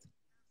respect.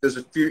 There's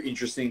a few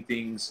interesting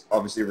things.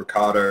 Obviously,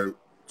 Ricciardo,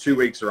 2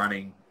 weeks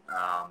running,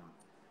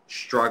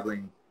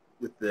 struggling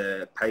with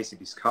the pace of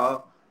his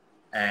car.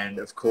 And,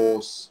 of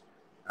course,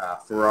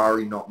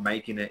 Ferrari not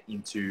making it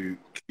into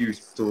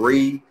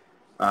Q3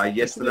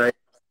 yesterday.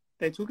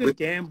 They took a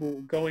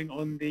gamble going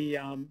on the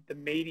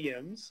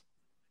mediums,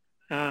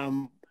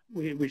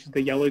 which is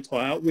the yellow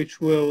tyre, which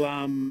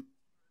will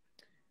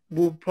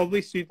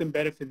probably suit them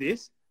better for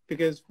this.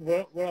 Because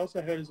what I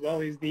also heard as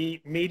well is the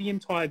medium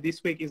tyre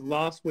this week is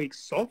last week's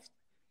soft.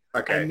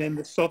 Okay. And then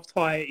the soft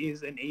tyre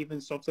is an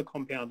even softer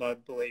compound, I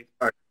believe.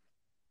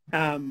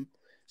 Okay.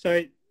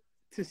 So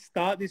to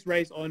start this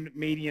race on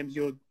mediums,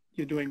 you're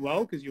doing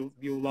well because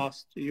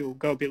you'll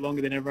go a bit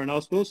longer than everyone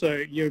else will.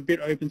 So you're a bit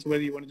open to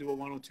whether you want to do a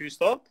 1 or 2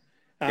 stop.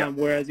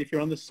 Whereas if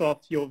you're on the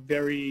soft, you're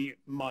very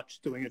much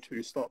doing a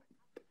 2 stop.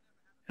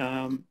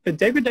 The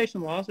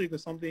degradation last week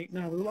was something.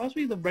 No, it was last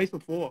week, the race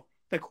before,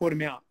 they caught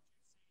him out.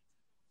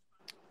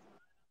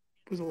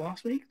 Was it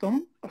last week,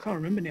 Dom? I can't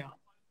remember now.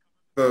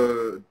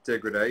 For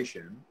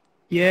degradation?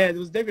 Yeah, there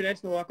was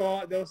degradation.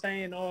 They were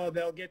saying,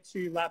 they'll get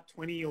to lap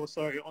 20 or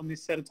so on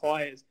this set of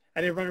tyres.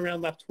 And everyone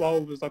around lap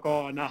 12 was like,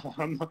 oh, no,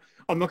 I'm not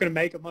going to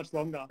make it much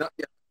longer.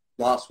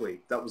 Last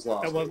week. That was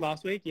last week. That was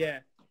last week, yeah.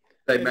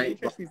 They It'd be made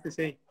interesting to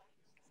see.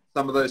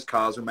 Some of those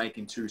cars were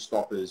making 2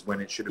 stoppers when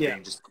it should have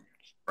been just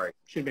 3.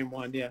 Should have been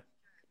 1, yeah.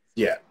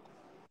 Yeah.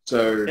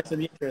 So That's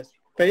an interest.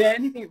 But yeah,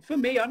 anything for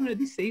me, I don't know,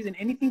 this season,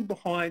 anything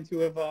behind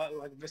whoever,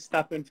 like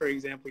Verstappen, for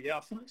example, yeah,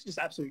 I feel like it's just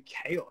absolute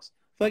chaos.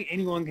 I feel like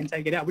anyone can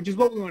take it out, which is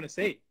what we want to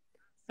see.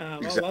 I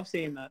love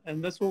seeing that.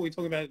 And that's what we're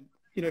talking about,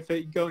 for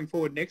going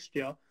forward next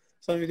year.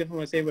 Something we definitely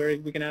want to see where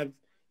we can have,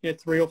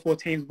 3 or 4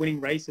 teams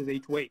winning races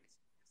each week,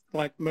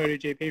 like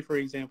MotoGP, for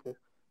example.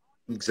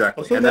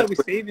 Exactly. I saw that with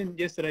Steven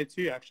yesterday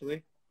too,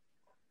 actually,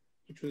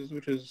 which was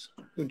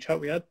a good chat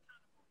we had.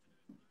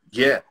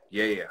 Yeah,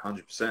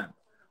 100%.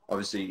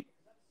 Obviously,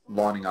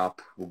 lining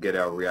up, we'll get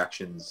our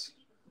reactions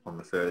on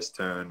the first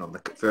turn, on the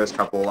first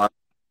couple of laps.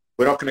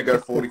 We're not going to go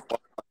 45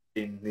 laps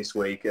in this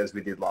week as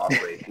we did last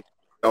week.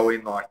 Go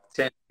in like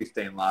 10,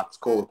 15 laps,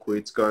 call it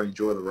quits, go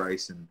enjoy the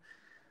race. And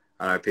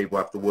I know people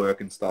have to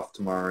work and stuff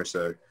tomorrow,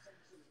 so.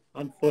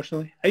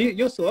 Unfortunately.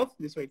 You're still off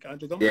this week,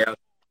 aren't you, Dom? Yeah,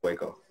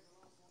 week off.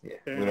 Yeah,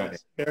 Very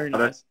nice. Very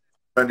nice.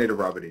 I don't need to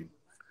rub it in.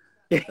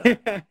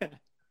 Yeah.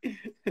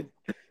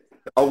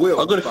 I will.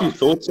 I've got a few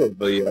thoughts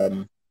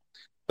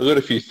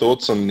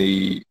on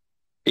the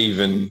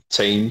even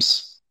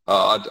teams.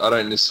 I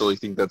don't necessarily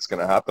think that's going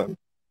to happen.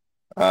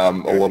 A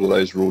lot of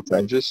those rule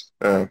changes.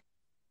 We'll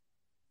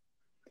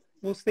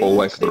see. We'll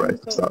wait for the race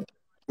to start.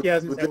 Yeah, I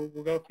was going to say,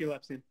 we'll go a few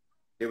laps in.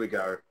 Here we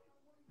go.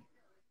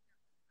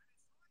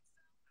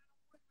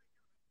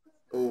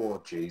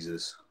 Oh,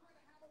 Jesus.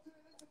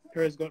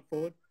 Perez got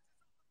forward.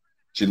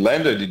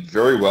 Lando did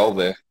very well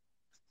there.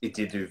 He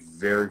did do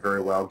very,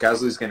 very well.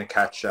 Gasly's going to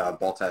catch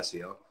Bottas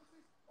here.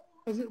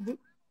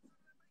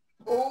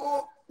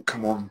 Oh,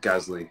 come on,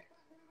 Gasly.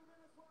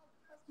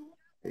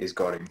 He's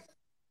got him.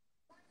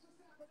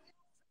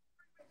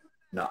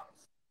 No.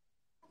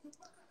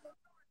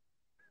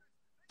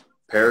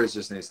 Perez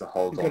just needs to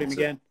hold on. Got him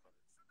again.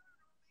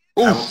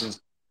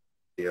 Hamilton's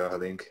here, I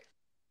think.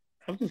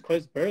 Hamilton's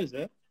close to Perez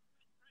there.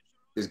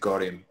 He's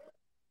got him.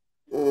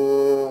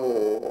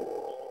 Oh.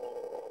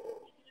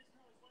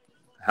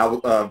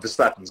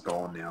 Verstappen's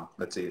gone now.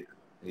 That's it.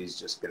 He's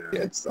just going to...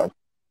 Yeah, it's done.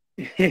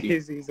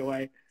 He's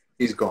away.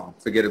 He's gone.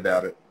 Forget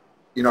about it.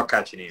 You're not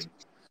catching him.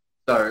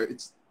 So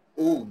it's...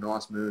 Oh,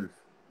 nice move.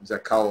 Is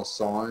that Carlos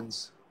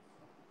Sainz?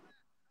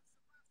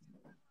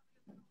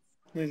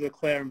 There's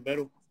Leclerc and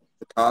Vettel.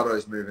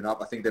 Ricardo's moving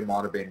up. I think there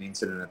might have been an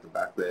incident at the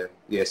back there.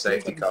 Yeah,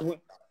 safety car.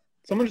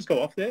 Someone just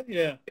go off there?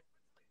 Yeah.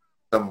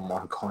 Someone might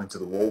have gone into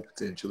the wall,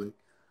 potentially.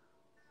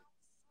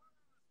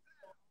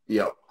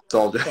 Yep.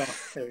 Told you. Oh,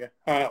 there we go.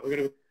 All right, we're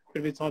going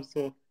to be time to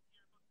talk.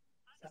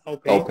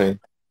 Alpine.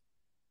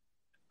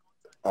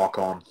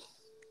 Ocon.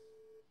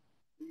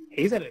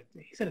 He's had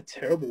a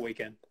terrible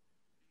weekend.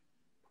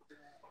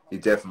 He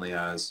definitely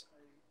has.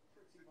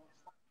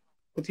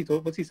 What's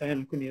he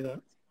saying? I couldn't hear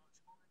that.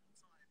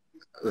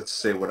 Let's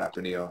see what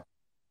happened here.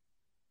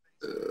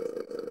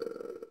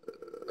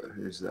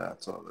 Who's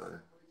that?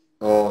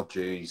 Oh,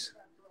 jeez.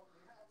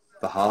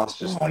 The Haas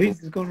just... Oh, he's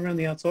gone around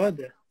the outside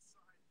there.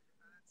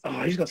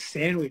 Oh, he's got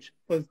sandwiched.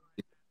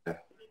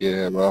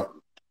 Yeah, well.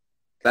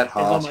 That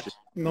Haas...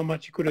 Not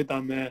much you could have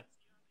done there.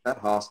 That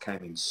Haas came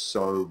in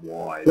so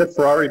wide. Did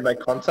Ferrari make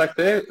contact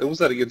there? It was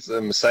that against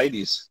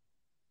Mercedes.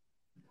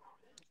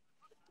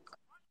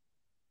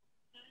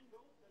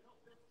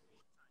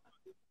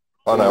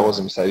 Oh, no, it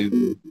wasn't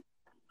Mercedes.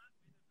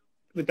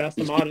 With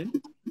Aston Martin.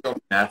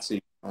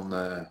 Nazi on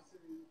the...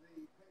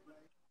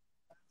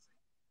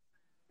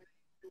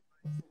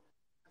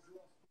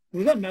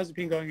 Was that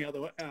Mazepin going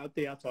out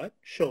the outside?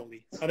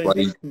 Surely. I don't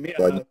think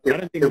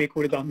Mick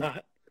would have done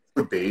that.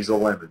 Could be. He's a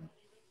lemon.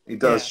 He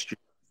does.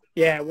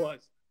 Yeah, it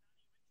was.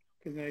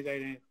 Because no, he's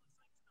 18.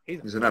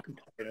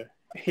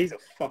 He's a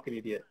fucking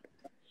idiot.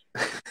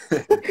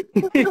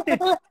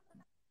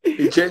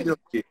 He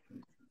genuinely...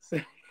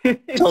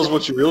 Tell us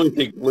what you really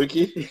think,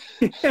 Lukey.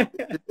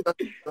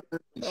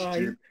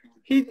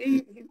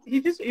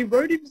 He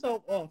wrote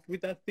himself off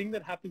with that thing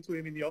that happened to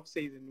him in the off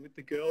season with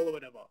the girl or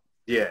whatever.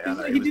 Yeah,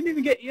 he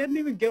hadn't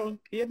even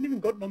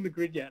gotten on the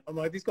grid yet. I'm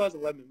like, this guy's a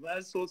lemon.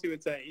 As Saucy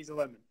would say, he's a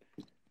lemon.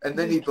 And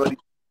then he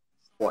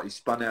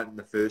spun out in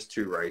the first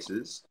 2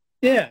 races.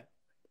 Yeah.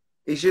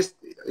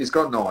 He's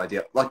got no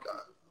idea. Like,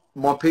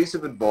 my piece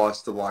of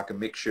advice to like a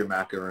Mick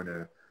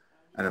Schumacher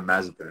and a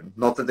Mazepin,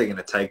 not that they're going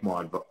to take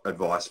my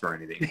advice for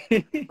anything.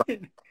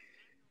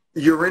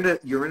 You're in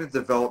a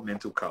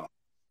developmental car.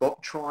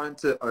 Stop trying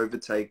to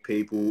overtake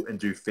people and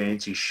do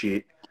fancy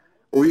shit.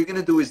 All you're going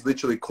to do is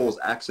literally cause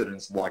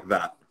accidents like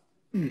that.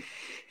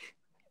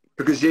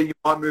 Because, you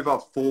might move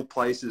up 4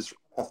 places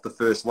off the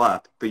first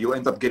lap, but you'll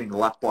end up getting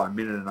lapped by a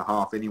minute and a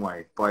half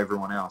anyway by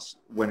everyone else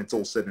when it's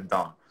all said and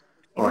done.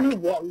 I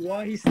don't know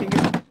why he's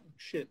thinking...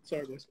 Shit,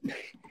 sorry, boys.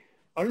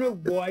 I don't know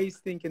why he's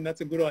thinking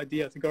that's a good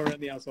idea to go around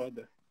the outside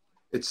there.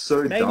 It's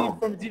so Maybe dumb.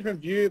 From a different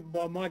view,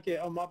 I might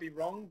be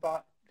wrong,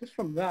 but just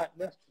from that,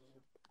 there's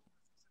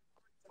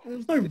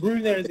no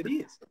room there as it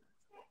is.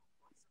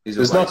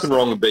 There's nothing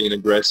wrong with being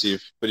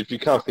aggressive, but if you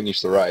can't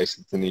finish the race,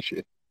 it's an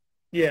issue.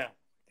 Yeah,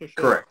 for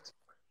sure.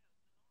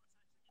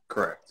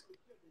 Correct.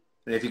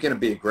 And if you're going to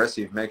be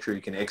aggressive, make sure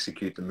you can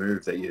execute the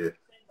move that you're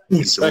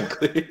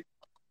Exactly.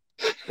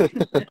 so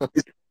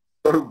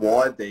so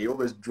wide there. He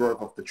almost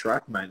drove off the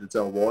track, mate. That's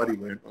how wide he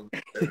went on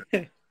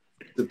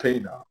the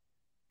peanut.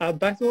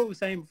 Back to what we were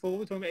saying before,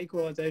 we're talking about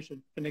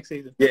equalisation for next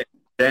season. Yeah,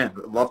 Dan,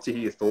 I'd love to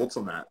hear your thoughts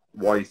on that.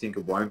 Why you think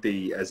it won't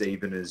be as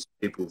even as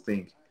people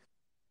think.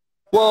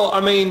 Well,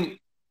 I mean,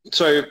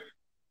 so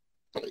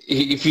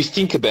if you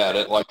think about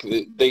it, like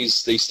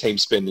these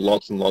teams spend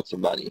lots and lots of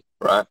money,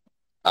 right,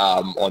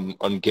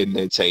 on getting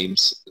their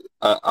teams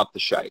up to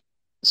shape.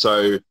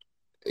 So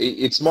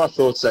it's my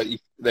thoughts that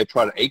if they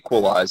try to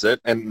equalise it,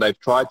 and they've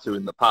tried to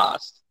in the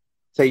past,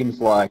 teams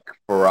like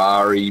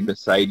Ferrari,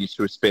 Mercedes,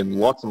 who spend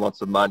lots and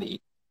lots of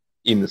money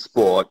in the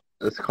sport,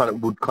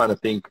 would kind of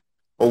think,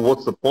 well,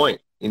 what's the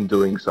point in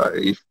doing so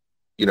if,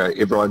 you know,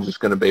 everyone's just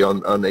going to be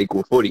on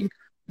equal footing?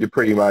 You're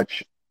pretty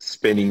much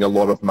spending a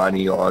lot of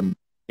money on,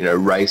 you know,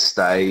 race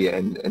day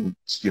and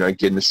you know,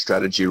 getting the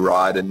strategy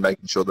right and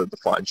making sure that the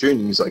fine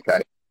tuning is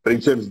okay. But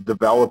in terms of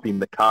developing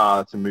the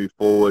car to move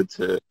forward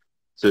to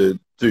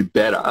do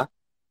better,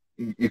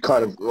 you're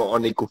kind of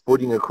on equal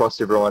footing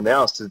across everyone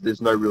else.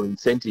 There's no real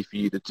incentive for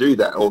you to do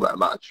that all that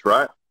much,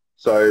 right?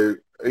 So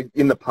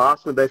in the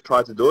past, when they've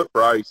tried to do it,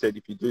 Ferrari said,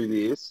 if you do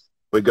this,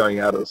 we're going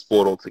out of the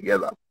sport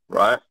altogether,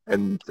 right?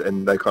 And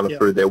they kind of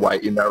threw their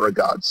weight in that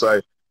regard.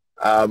 So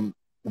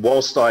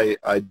whilst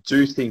I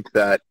do think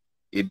that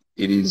it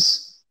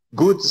is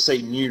good to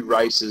see new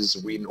races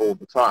win all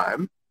the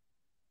time,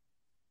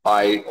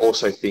 I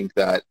also think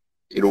that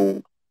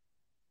it'll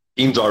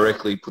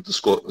indirectly put the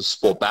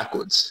sport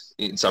backwards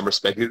in some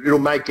respect. It'll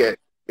make it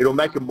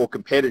more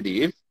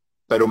competitive,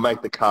 but it'll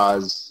make the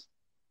cars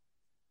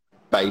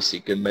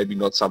basic and maybe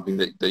not something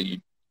that you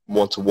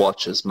want to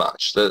watch as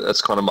much.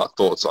 That's kind of my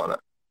thoughts on it.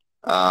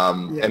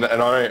 And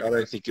I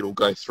don't think it'll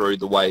go through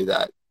the way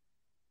that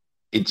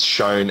it's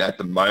shown at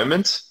the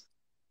moment.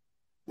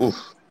 Oof,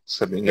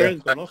 something there.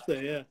 Gone off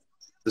there, yeah.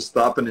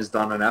 Verstappen has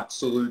done an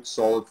absolute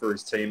solid for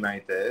his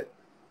teammate there.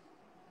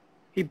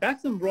 He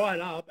backed them right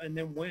up and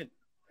then went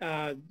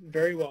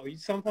very well.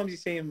 Sometimes you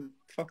see him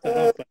fuck that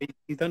up, but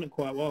he's done it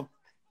quite well.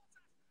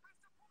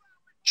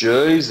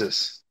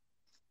 Jesus.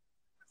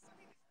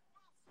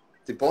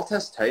 Did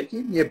Bottas take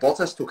him? Yeah,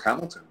 Bottas took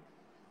Hamilton.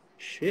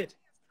 Shit.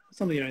 That's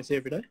something you don't see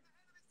every day.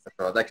 That's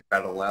right. They can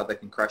battle loud. They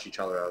can crash each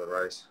other out of the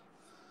race.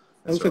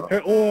 That's right.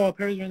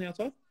 Perez around the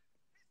outside?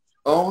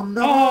 Oh,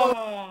 no.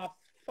 Oh,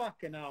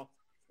 fucking hell.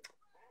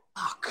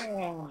 Fuck.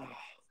 Oh.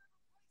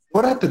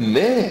 What happened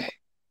there?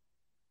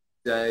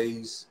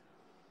 Days.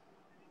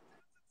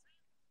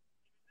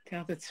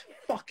 Count, it's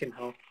fucking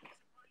hell.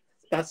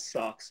 That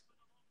sucks.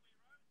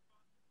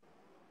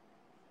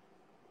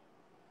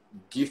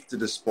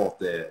 Gifted a spot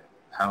there,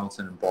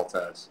 Hamilton and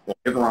Bottas. Well,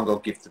 everyone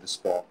got gifted a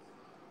spot.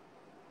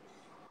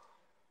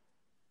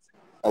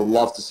 I'd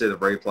love to see the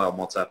replay on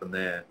what's happened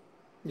there.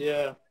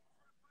 Yeah.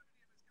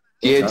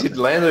 Yeah, did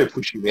Lando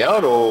push him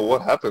out or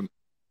what happened?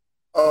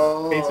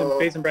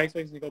 Beats and brakes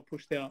and he got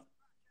pushed out.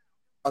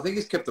 I think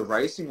he's kept the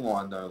racing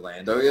line though,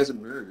 Lando. He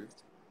hasn't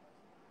moved.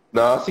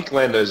 No, I think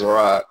Lando's all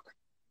right.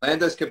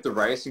 Lando's kept the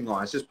racing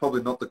line. It's just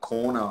probably not the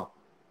corner.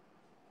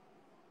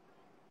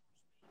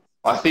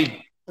 I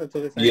think,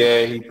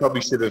 yeah, he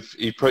probably should have.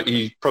 He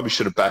probably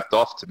should have backed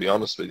off. To be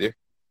honest with you,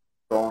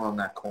 Gone on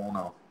that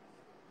corner.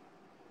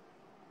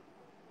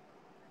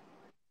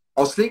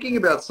 I was thinking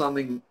about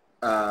something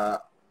a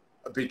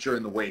bit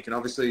during the week, and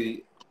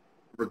obviously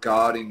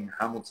regarding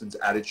Hamilton's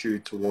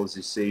attitude towards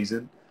this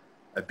season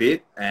a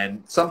bit.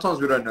 And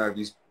sometimes we don't know if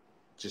he's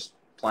just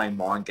playing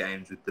mind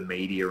games with the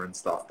media and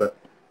stuff. But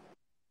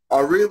I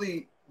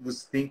really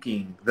was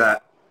thinking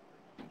that,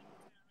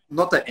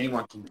 not that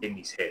anyone can get in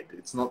his head.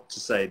 It's not to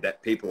say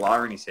that people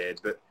are in his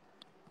head, but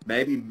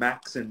maybe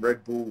Max and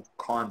Red Bull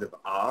kind of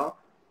are.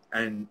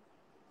 And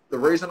the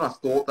reason I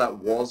thought that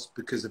was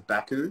because of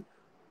Baku.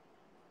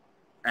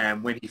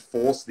 And when he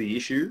forced the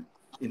issue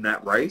in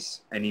that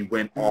race and he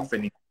went off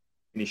and he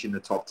finished in the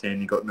top 10,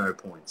 he got no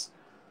points.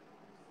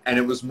 And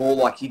it was more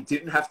like he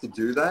didn't have to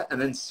do that. And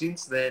then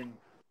since then,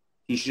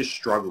 he's just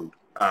struggled.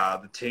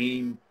 The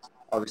team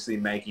obviously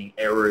making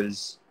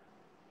errors.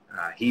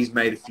 He's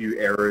made a few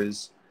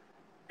errors.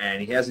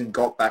 And he hasn't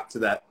got back to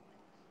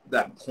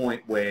that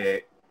point where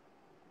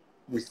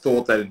we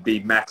thought that it'd be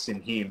Max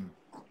and him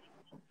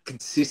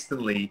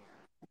consistently,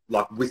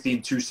 like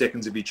within 2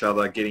 seconds of each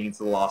other, getting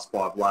into the last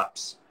 5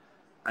 laps,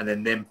 and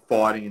then them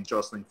fighting and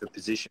jostling for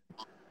position.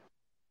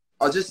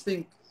 I just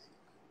think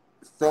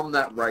from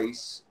that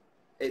race,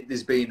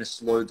 there's been a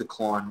slow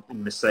decline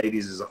in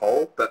Mercedes as a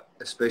whole, but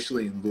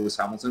especially in Lewis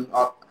Hamilton.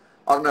 I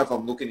don't know if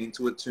I'm looking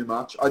into it too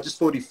much. I just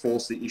thought he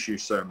forced the issue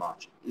so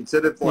much.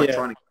 Instead of trying to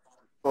get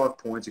 5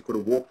 points, he could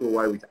have walked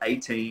away with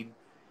 18.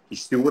 He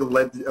still would have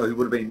led. He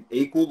would have been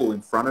equal or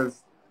in front of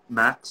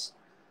Max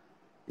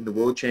in the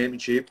World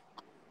Championship.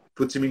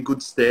 Puts him in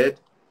good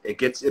stead. It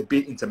gets a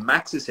bit into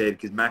Max's head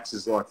because Max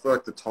is like,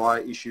 fuck the tyre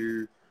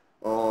issue.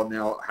 Oh,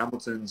 now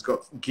Hamilton's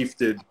got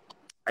gifted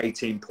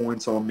 18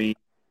 points on me.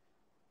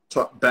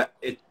 But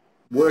it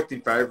worked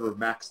in favour of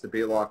Max to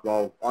be like,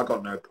 well, I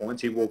got no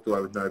points. He walked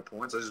away with no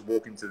points. I just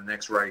walk into the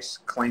next race,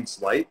 clean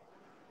slate.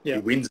 Yeah.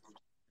 He wins.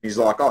 He's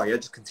like, oh, yeah,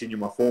 just continue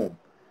my form.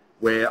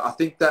 Where I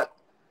think that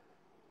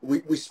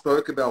we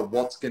spoke about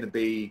what's going to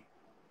be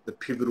the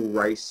pivotal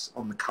race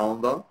on the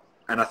calendar.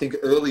 And I think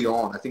early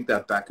on, I think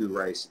that Baku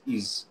race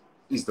is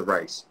the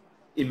race,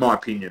 in my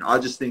opinion. I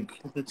just think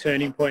the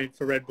turning point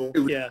for Red Bull. It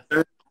was Yeah. the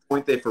turning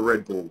point there for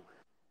Red Bull.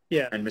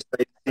 Yeah. And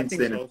Mercedes I since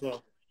think then. so as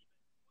well.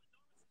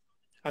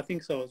 I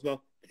think so as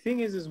well. The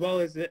thing is, as well,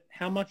 is that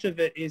how much of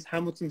it is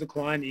Hamilton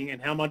declining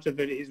and how much of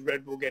it is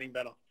Red Bull getting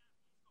better?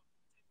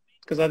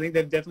 Because I think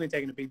they've definitely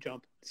taken a big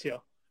jump this year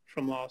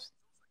from last.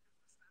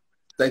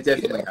 They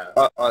definitely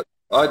have.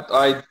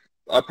 I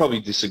probably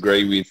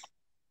disagree with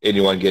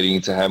anyone getting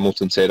into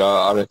Hamilton's head.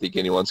 I don't think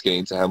anyone's getting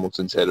into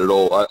Hamilton's head at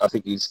all. I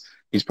think he's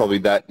probably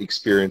that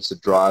experienced a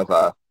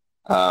driver,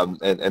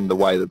 and the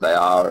way that they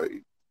are,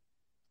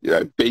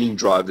 being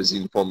drivers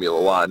in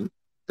Formula One,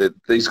 that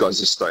these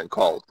guys are stone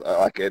cold.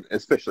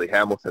 Especially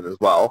Hamilton as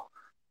well.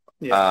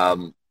 Yeah.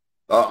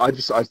 I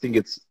think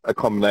it's a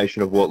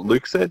combination of what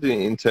Luke said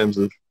in terms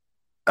of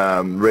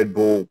Red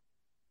Bull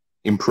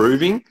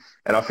improving,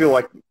 and I feel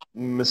like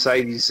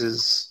Mercedes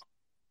has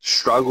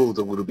struggled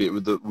a little bit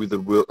with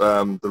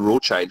the rule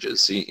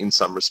changes in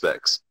some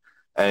respects,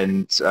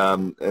 and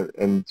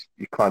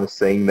you're kind of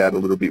seeing that a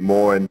little bit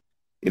more. And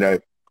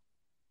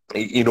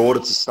in order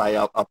to stay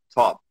up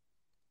top,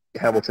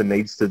 Hamilton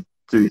needs to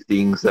do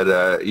things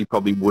that he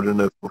probably wouldn't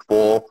have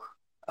before.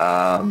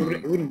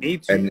 It wouldn't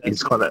need to. And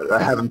it's kind of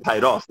they haven't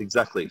paid off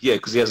exactly. Yeah,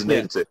 because he hasn't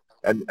needed to,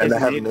 and they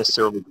haven't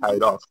necessarily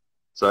paid off.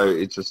 So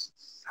it just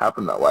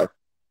happened that way.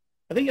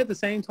 I think at the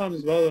same time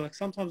as well, like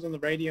sometimes on the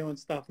radio and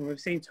stuff, and we've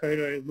seen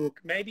Toto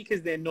look, maybe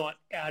because they're not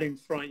out in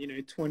front,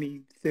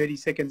 20, 30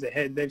 seconds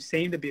ahead, they've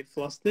seemed a bit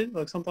flustered.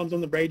 Like sometimes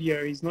on the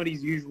radio, he's not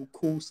his usual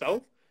cool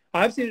self.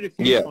 I've seen it a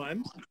few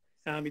times.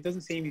 He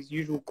doesn't seem his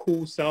usual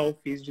cool self.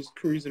 He's just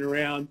cruising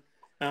around.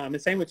 The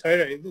same with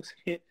Toto. It looks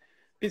a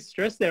bit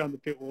stressed there on the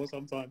pit wall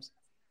sometimes.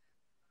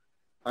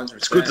 100%.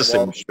 It's good to see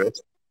him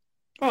stressed.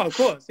 Oh, of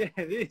course. Yeah,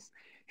 it is.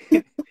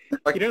 You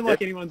don't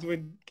like anyone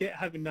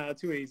having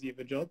too easy of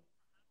a job.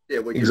 Yeah,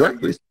 well,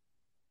 exactly.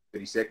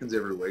 30 seconds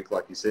every week,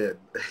 like you said.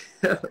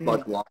 You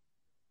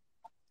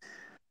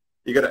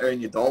got to earn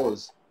your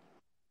dollars.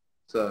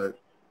 So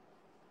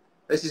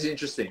this is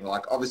interesting.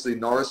 Like, obviously,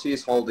 Norris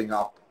is holding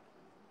up.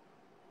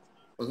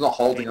 Well, not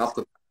holding up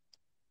the.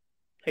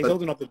 He's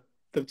holding up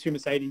the two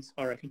Mercedes,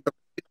 I reckon.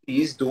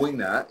 He is doing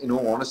that. In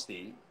all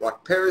honesty,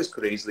 like Perez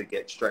could easily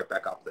get straight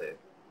back up there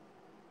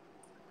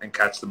and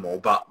catch them all.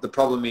 But the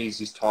problem is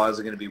his tyres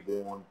are going to be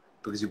worn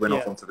because he went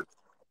off onto the,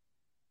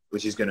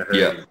 which is going to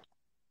hurt him.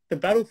 The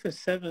battle for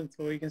 7th,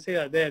 well, you can see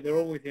that there. They're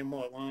all within,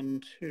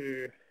 1,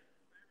 2,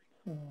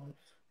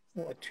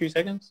 2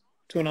 seconds?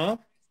 2.5?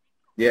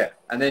 Yeah,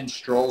 and then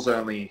Stroll's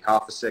only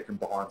half a second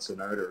behind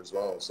Tsunoda as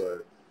well, so...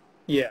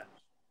 Yeah.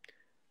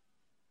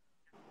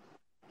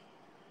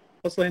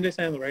 What's Lando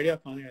saying on the radio? I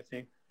can't hear a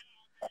thing.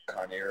 I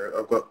can't hear it.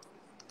 I've got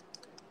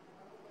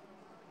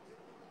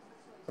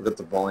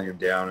the volume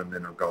down, and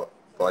then I've got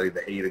bloody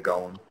the heater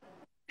going.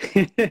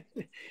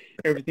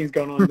 Everything's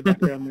going on in the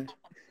background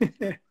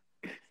there.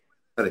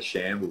 That is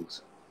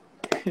shambles.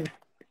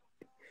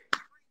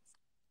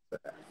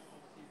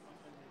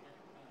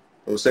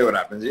 We'll see what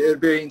happens. It'll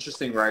be an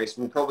interesting race.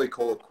 We'll probably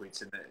call it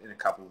quits in a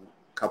couple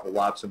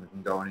laps, and we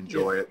can go and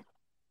enjoy it.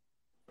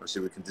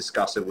 Obviously, we can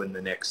discuss it when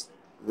the next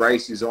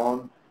race is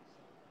on,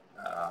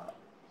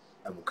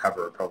 and we'll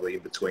cover it probably in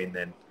between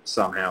then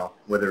somehow,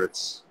 whether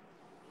it's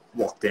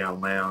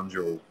Lockdown Lounge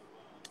or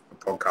a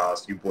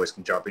podcast. You boys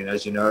can jump in,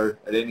 as you know,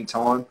 at any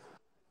time,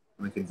 and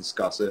we can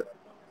discuss it.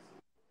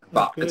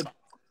 But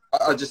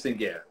I just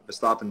think,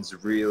 Verstappen's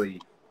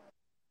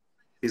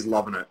he's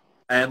loving it.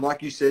 And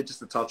like you said, just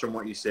to touch on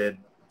what you said,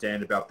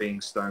 Dan, about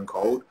being stone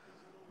cold,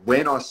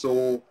 when I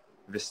saw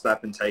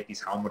Verstappen take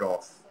his helmet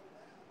off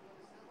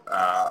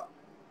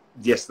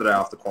yesterday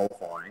after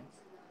qualifying,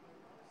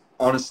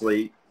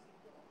 honestly,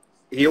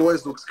 he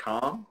always looks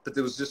calm, but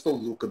there was just a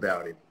look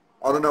about him.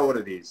 I don't know what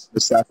it is.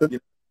 Verstappen?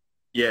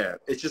 Yeah,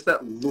 it's just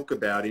that look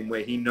about him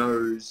where he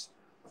knows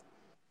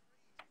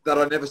that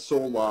I never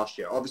saw last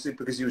year. Obviously,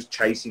 because he was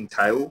chasing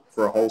tail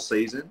for a whole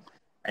season,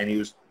 and he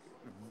was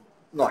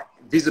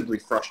visibly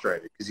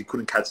frustrated because he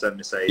couldn't catch that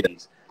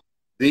Mercedes. Yeah.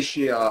 This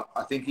year,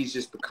 I think he's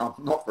just become,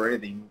 not for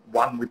anything,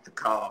 one with the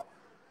car,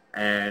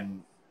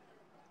 and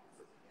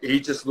he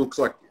just looks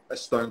like a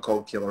stone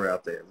cold killer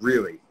out there.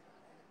 Really,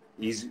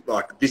 he's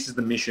like, this is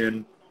the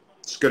mission.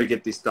 Just got to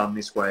get this done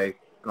this way,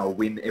 and I'll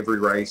win every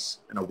race,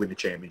 and I'll win the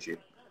championship.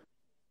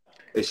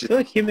 I feel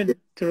like him and,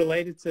 to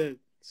relate it to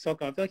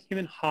soccer, I feel like him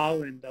and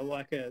Haaland are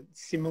like a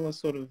similar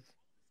sort of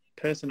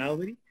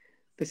personality.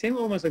 They seem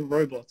almost like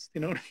robots.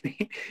 You know what I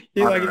mean?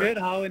 You've heard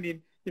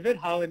Haaland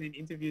in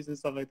interviews and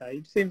stuff like that.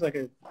 He seems like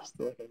a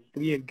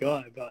weird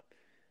guy, but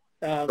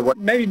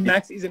maybe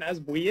Max isn't as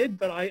weird.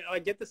 But I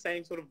get the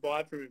same sort of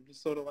vibe from him,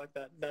 just sort of like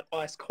that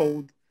ice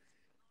cold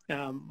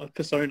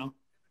persona.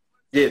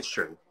 Yeah, it's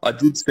true. I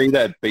did see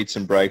that Beats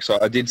and Breaks.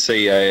 I did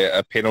see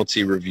a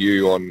penalty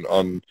review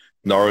on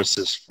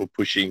Norris's for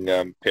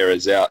pushing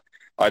Perez out.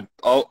 I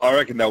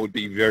reckon that would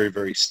be very,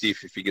 very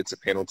stiff if he gets a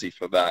penalty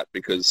for that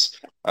because,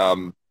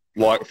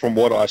 from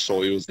what I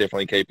saw, he was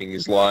definitely keeping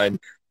his line.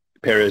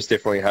 Perez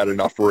definitely had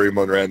enough room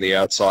on around the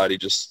outside. He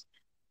just,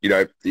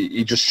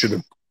 he just should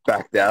have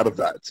backed out of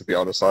that. To be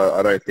honest,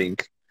 I don't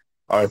think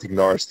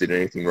Norris did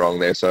anything wrong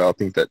there. So I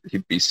think that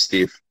he'd be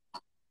stiff.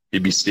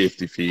 He'd be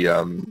stiffed if he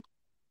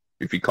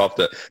copped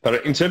it.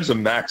 But in terms of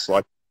Max,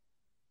 like,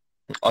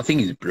 I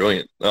think he's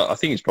brilliant. I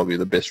think he's probably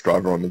the best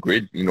driver on the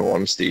grid. In all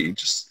honesty, he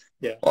just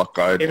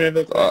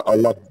I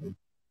love him.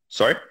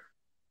 Sorry,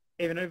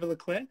 even over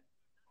Leclerc.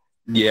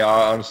 Yeah,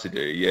 I honestly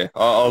do. Yeah,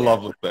 I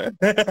love Leclerc.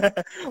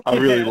 I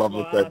really love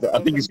Leclerc. I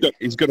think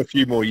he's got a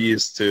few more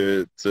years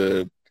to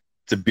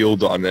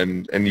build on,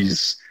 and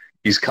his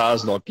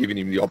car's not giving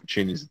him the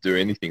opportunity to do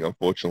anything,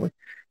 unfortunately.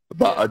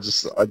 But I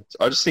just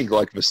think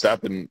like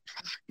Verstappen,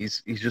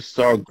 he's just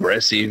so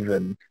aggressive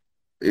and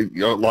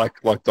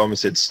like Dom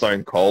said,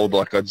 stone cold.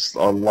 Like I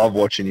love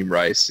watching him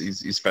race.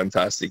 He's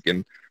fantastic,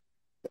 and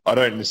I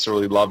don't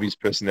necessarily love his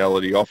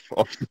personality off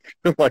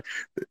like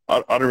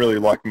I don't really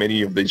like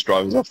many of these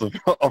drivers off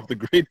the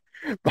grid,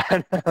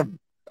 but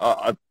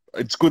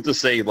it's good to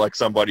see like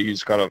somebody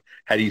who's kind of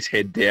had his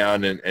head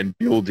down and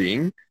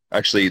building.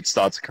 Actually, it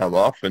starts to come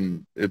off,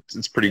 and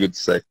it's pretty good to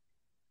see.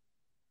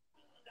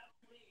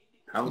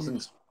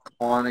 Hamilton's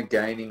kind of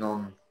gaining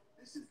on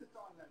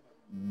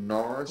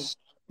Norris.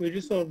 We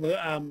just saw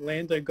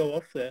Lando go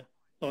off there.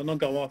 Well, not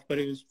go off, but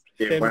it was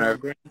went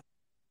over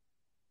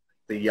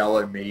the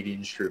yellow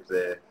median strip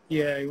there.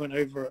 Yeah, he went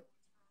over it.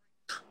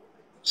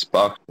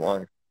 Spark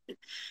flying.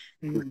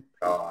 Good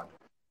God.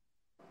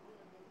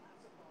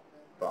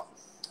 But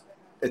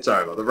it's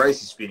over. The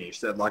race is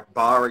finished. And like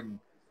barring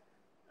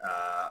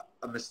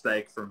a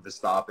mistake from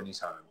Verstappen, he's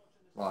home.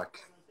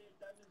 Like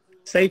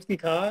safety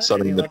car.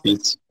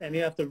 And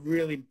you have to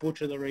really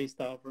butcher the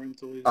restart for him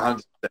to lose.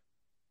 100%.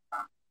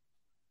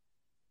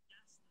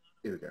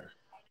 Here we go.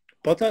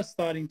 Bottas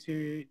starting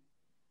to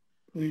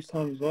lose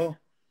time as well.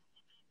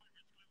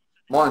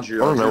 Mind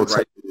you, I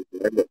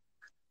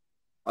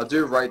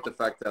do rate the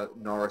fact that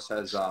Norris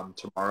has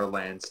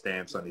Tomorrowland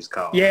stamps on his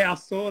car. Yeah, I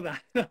saw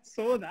that.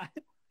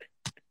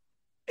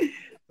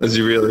 Does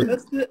he really?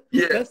 That's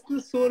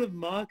the sort of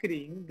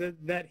marketing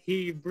that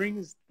he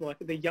brings, like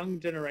the young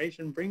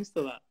generation brings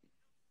to that.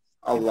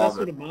 I love that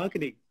sort of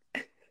marketing.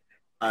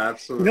 I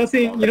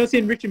absolutely. You're not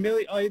seeing Richard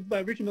Mille.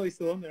 But Richard Mille's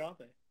still on there, aren't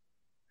they?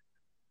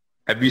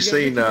 Have you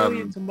seen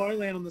and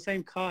Tomorrowland on the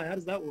same car? How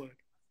does that work?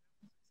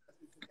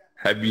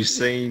 Have you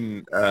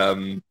seen?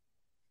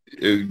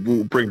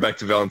 We'll bring back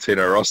to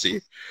Valentino Rossi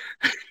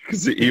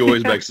because he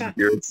always makes an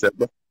appearance.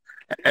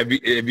 Have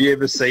you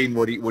ever seen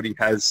what he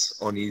has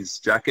on his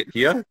jacket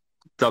here?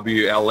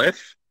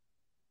 WLF.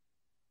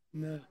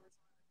 No.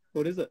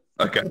 What is it?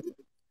 Okay.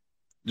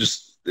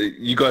 Just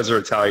you guys are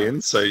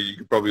Italian, so you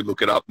can probably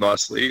look it up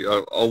nicely.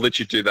 I'll let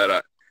you do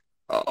that.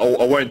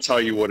 I won't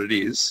tell you what it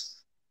is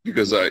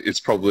because it's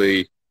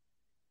probably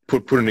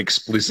put an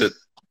explicit.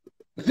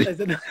 There's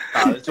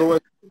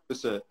always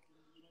explicit.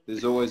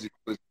 There's always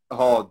explicit.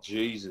 Oh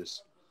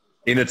Jesus!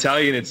 In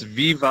Italian, it's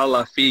Viva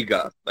la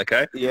Figa.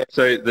 Okay. Yeah.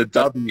 So the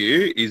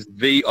W is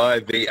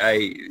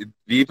VIVA.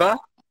 Viva.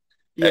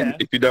 Yeah. And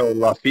if you know what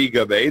la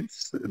Figa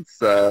means,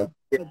 it's I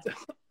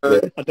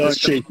don't.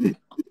 cheeky.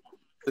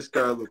 Let's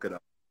go look it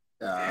up.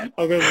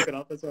 I'll go look it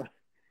up. That's all right.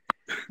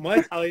 My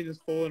Italian has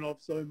fallen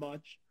off so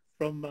much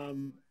from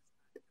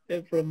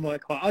my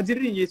class. I did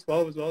it in year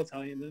 12 as well,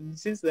 Italian, and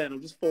since then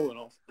I've just fallen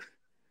off.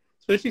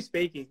 Especially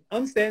speaking.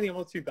 Understanding I'm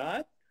not too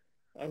bad.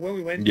 Like when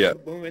we went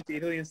to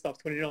Italy and stuff,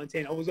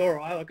 2019, I was all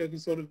right. Like I could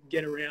sort of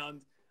get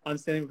around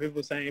understanding what people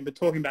were saying, but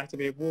talking back to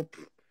people,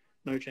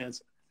 no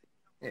chance.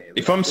 Yeah,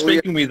 if I'm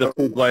speaking with a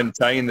full-blown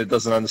Italian that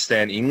doesn't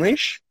understand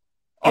English,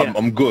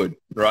 I'm good,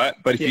 right?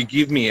 But if you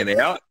give me an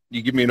out,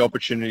 you give me an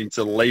opportunity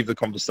to leave the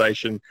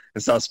conversation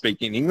and start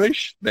speaking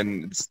English,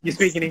 then you're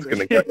speaking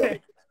English.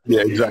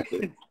 Yeah,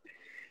 exactly.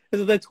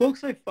 Because they talk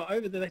so far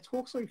over there, they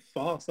talk so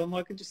fast. I'm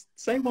like, just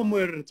say one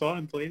word at a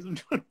time, please. I'm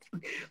trying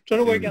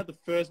to work out the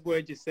first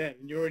word you said,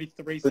 and you're already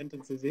 3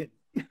 sentences in.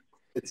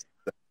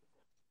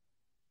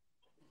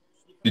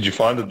 Did you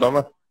find it,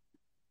 Donna?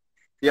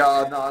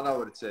 Yeah, no, I know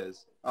what it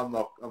says. I'm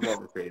not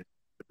repeating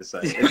what to say.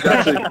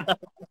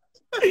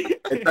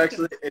 It's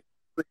actually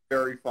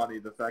very funny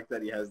the fact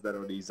that he has that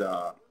on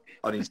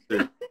his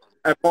suit.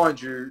 And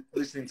mind you,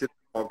 listening to the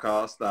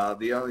podcast,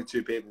 the only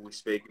 2 people we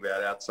speak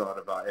about outside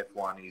of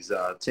F1 is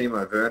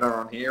Timo Werner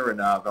on here and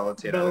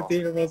Valentino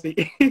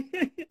Rossi.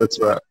 That's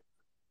right.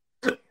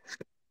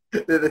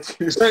 They're the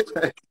 2.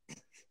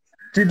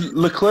 Did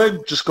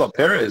Leclerc just got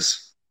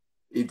Perez?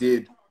 He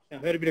did. I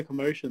heard a bit of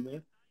commotion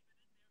there.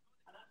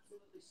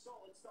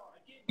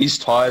 His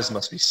tyres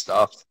must be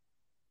stuffed.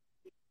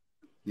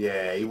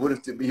 Yeah, he would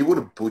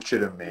have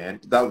butchered him, man.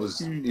 That was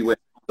he went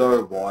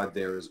so wide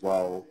there as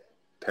well,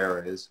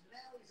 Perez.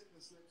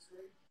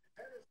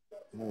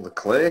 Well,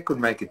 Leclerc could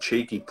make a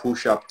cheeky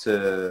push up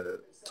to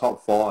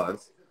top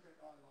 5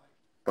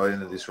 by the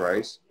end of this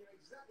race.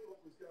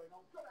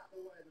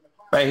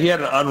 Mate, he had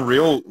an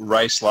unreal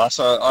race last.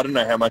 I don't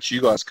know how much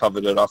you guys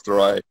covered it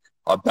after I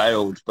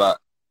bailed,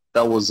 but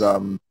that was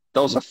a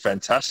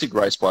fantastic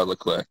race by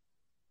Leclerc.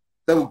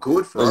 They were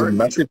good for it. It was a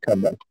massive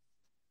comeback.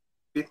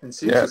 fifth and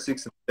sixth or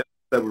sixth and seventh,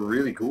 they were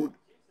really good.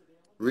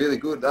 Really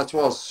good. That's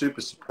why I was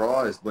super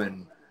surprised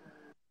when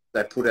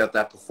they put out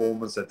that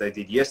performance that they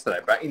did yesterday.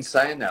 But in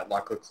saying that,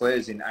 like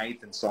Leclerc's in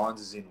 8th and Sainz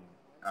is in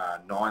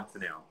 9th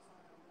now.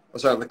 Oh,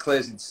 sorry,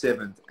 Leclerc's in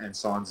 7th and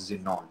Sainz is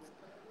in 9th.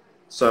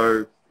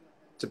 So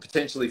to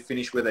potentially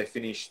finish where they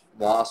finished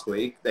last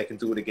week, they can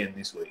do it again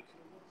this week.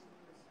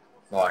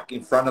 Like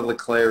in front of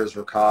Leclerc is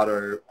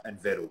Ricciardo and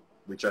Vettel,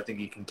 which I think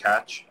he can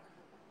catch.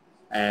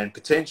 And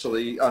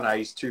potentially, oh no,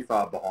 he's too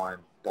far behind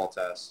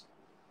Bottas.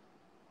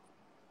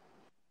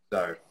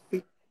 So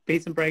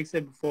Beats and Break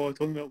said before,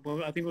 talking about,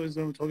 well, I think it was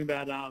when we were talking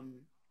about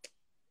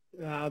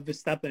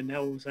Verstappen.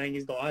 Now we were saying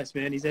he's the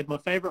Iceman. He said my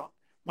favorite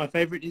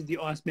is the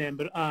Iceman,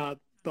 but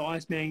the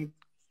Iceman,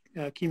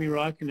 Kimi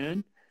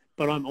Raikkonen.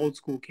 But I'm old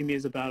school. Kimi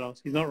is a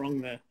badass. He's not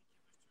wrong there.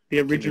 The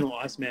original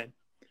Iceman.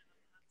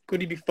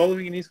 Could he be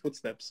following in his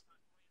footsteps?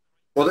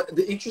 Well,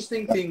 the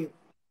interesting thing,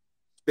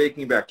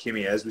 speaking about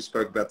Kimi, as we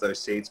spoke about those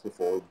seats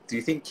before, do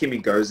you think Kimi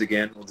goes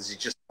again, or does he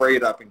just free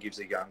it up and gives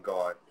a young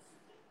guy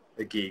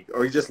a gig,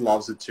 or he just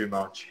loves it too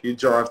much? He'd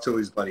drive till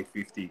he's bloody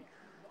 50.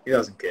 He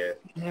doesn't care.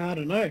 Yeah, I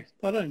don't know.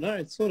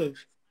 It's sort of,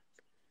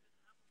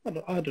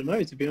 I don't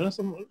know, to be honest.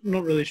 I'm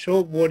not really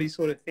sure what he's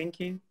sort of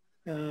thinking.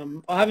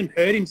 I haven't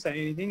heard him say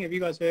anything. Have you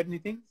guys heard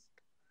anything?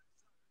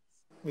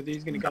 Whether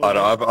he's going to go?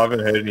 I haven't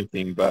heard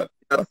anything, but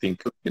I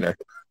think, if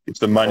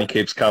the money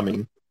keeps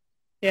coming.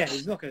 Yeah,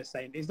 he's not going to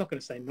say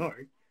no.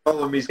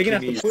 Problem is, they're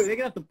going to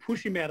have to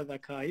push him out of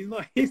that car. He's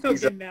not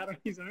getting out on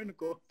his own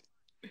accord.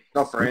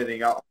 Not for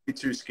anything. I'll be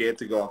too scared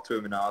to go up to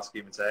him and ask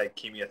him and say, "Hey,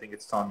 Kimi, I think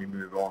it's time you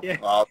move on."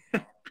 Yeah.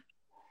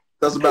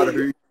 Doesn't matter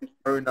who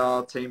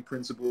owner, team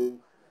principal.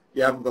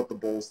 You haven't got the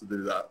balls to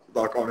do that.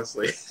 Like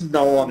honestly,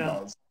 no one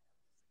does.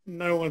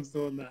 No one's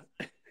doing that.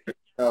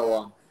 No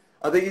one.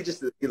 I think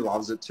he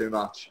loves it too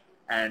much,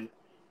 and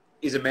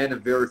he's a man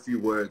of very few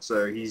words,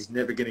 so he's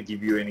never going to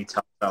give you any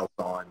telltale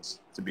signs,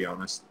 to be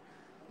honest.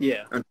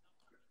 Yeah. And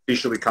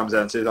officially comes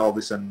out and says, "Oh,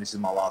 listen, this is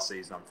my last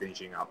season. I'm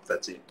finishing up.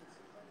 That's it."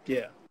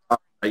 Yeah.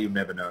 You'll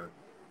never know.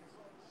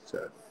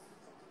 So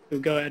he'll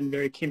go out in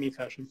very Kimi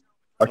fashion.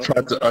 I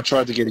tried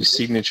to get his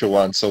signature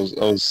once. I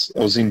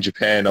was in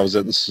Japan. I was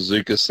at the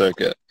Suzuka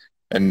circuit,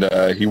 and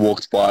he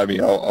walked by me.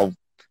 I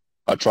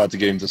tried to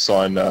get him to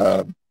sign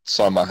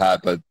my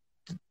hat, but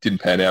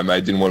didn't pan out,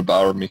 mate. Didn't want to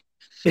borrow me.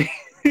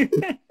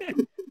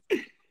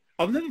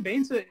 I've never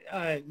been to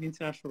an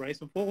international race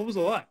before. What was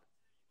it like?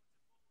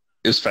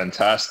 It was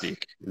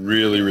fantastic.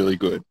 Really, really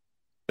good.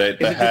 They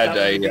had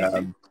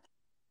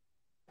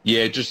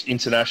just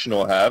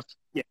international I have.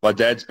 Yeah. My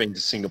dad's been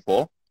to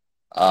Singapore.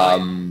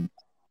 I'd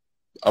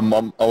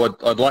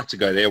like to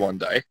go there one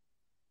day.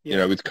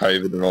 Yeah. With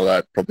COVID and all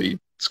that, probably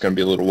it's going to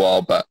be a little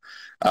while, but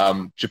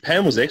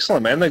Japan was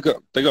excellent, man.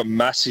 They got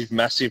massive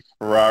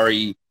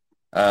Ferrari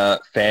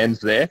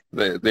fans there.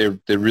 They're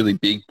really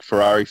big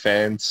Ferrari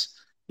fans.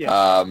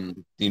 Yeah.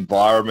 The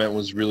environment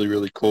was really,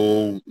 really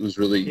cool. It was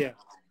really, a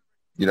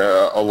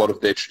lot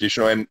of their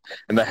traditional, and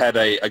they had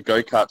a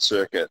go-kart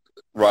circuit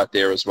right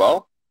there as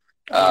well.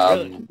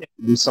 Really? Yeah.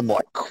 There's some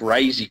like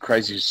crazy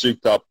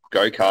souped up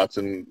go-karts,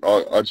 and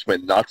I just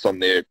went nuts on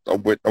there. I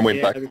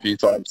went back a few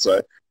times, so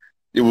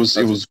it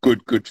was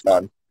good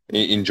fun.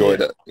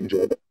 Enjoyed it.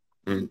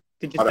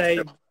 Did you say?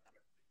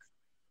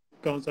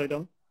 Go on, sorry,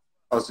 Dom.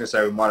 I was going to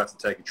say we might have to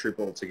take a trip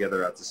all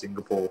together out to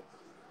Singapore.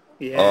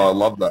 Yeah. Oh, I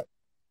love that.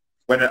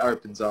 When it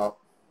opens up.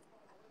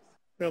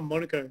 Well,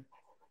 Monaco,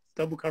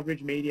 double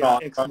coverage media,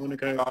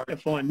 ex-Monaco,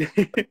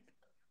 F1.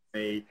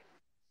 Me,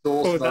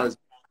 Source knows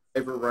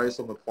favorite race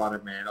on the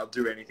planet, man. I'll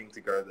do anything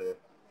to go there.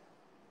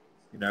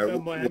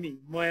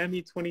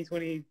 Miami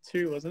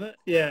 2022, wasn't it?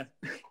 Yeah,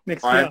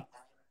 next year.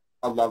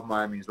 I love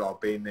Miami as well.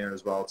 I've been there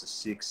as well. It's a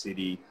sick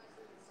city.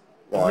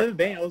 I've never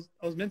been. I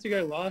was meant to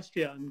go last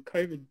year, and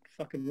COVID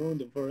fucking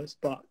ruined it for us.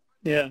 But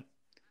yeah,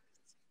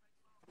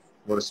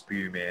 what a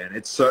spew, man!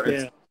 It's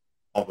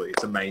lovely.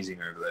 It's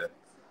amazing over there.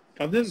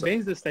 I've never been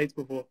to the States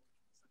before.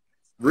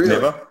 Really?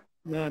 Never?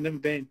 No, I've never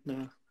been.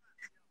 No.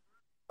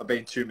 I've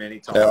been too many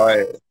times.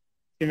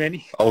 Too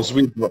many? I was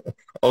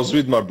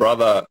with my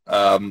brother.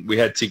 We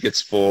had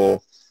tickets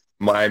for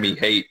Miami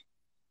Heat.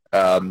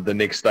 The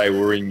next day we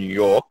were in New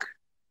York,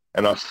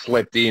 and I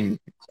slept in.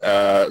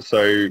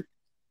 So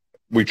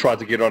we tried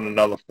to get on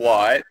another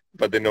flight,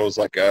 but then there was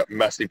like a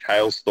massive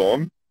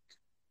hailstorm,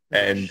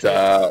 and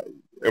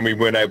we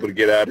weren't able to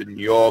get out of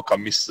New York. I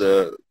missed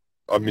a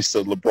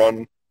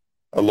LeBron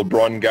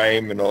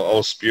game, and I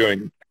was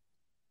spewing.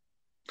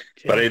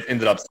 But I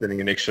ended up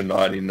spending an extra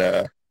night in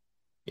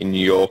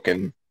New York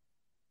and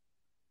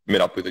met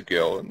up with a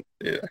girl and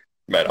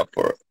made up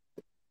for it.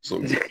 So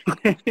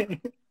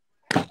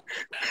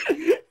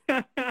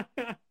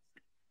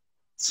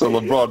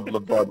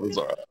LeBron was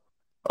all right.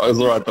 I was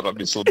all right that I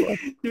missed LeBron.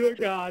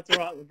 It's all right,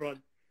 LeBron.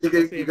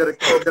 You got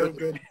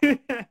to.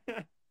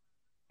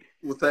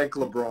 We'll thank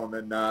LeBron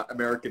and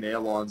American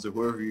Airlines or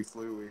whoever you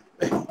flew with.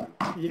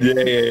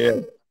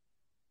 Yeah.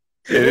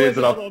 It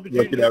ended up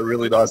working out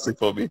really nicely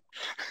for me.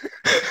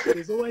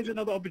 There's always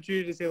another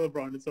opportunity to see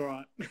LeBron. It's all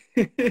right.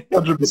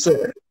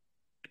 100%.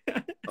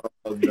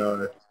 Oh,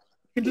 no.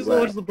 You can just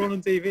watch LeBron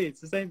on TV.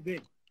 It's the same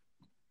thing.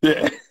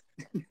 Yeah.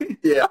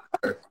 Yeah.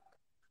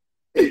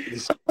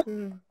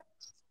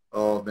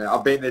 Oh man,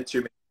 I've been there too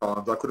many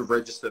times. I could have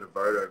registered a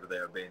vote over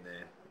there. I've been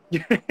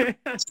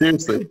there.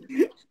 Seriously.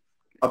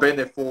 I've been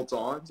there 4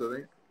 times, I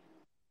think.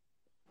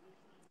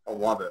 I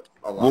love it.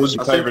 What was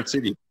your favourite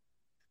city?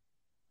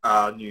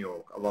 New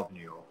York. I love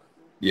New York.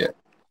 Yeah.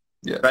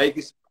 Yeah.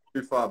 Vegas is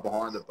too far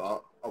behind it,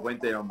 but I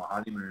went there on my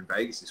honeymoon.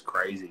 Vegas is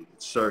crazy.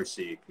 It's so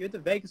sick. You went to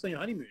Vegas on your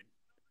honeymoon?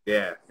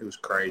 Yeah, it was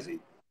crazy.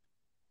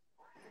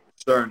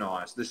 So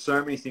nice. There's so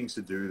many things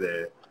to do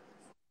there.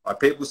 Like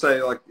people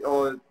say, like,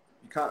 oh, you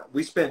can't.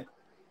 We spent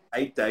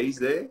 8 days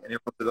there, and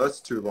everyone said, oh, that's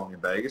too long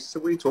in Vegas. So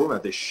what are you talking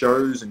about? There's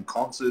shows and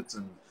concerts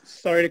and.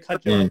 Sorry to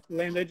cut you off.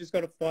 Lando just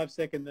got a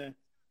 5-second there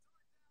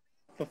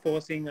for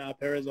forcing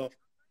Perez off.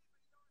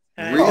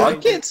 And Really? I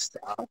can't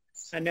stop.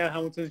 And now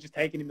Hamilton's just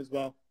taking him as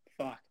well.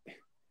 Fuck.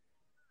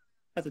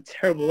 That's a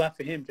terrible lap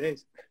for him,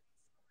 jeez.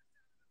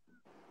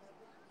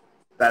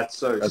 That's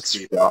so That's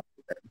sick. rough.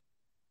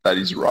 That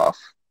is rough.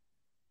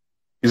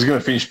 He's going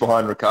to finish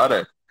behind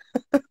Ricciardo.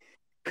 Well,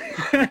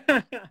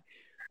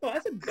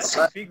 that's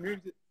a big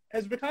move.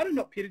 Has Ricardo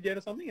not pitted yet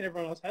or something, and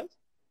everyone else has?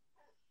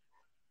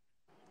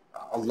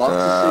 I'd love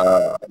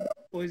to see.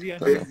 Or is he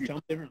going to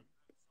jump everyone?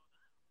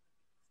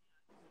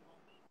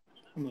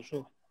 I'm not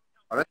sure.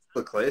 I don't think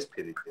Leclerc's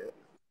pitted yet.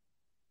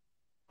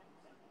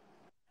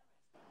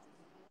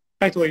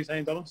 Back to what you're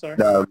saying, Donald. Sorry.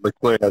 No,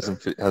 Leclerc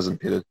hasn't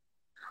pitted.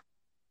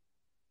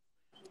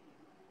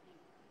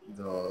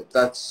 No,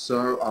 that's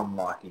so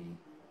unlucky.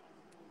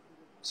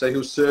 So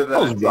he'll serve that.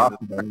 That was at the rough,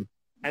 end of- man.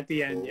 At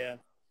the end, yeah.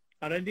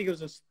 I don't think it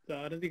was a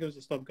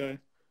stop go.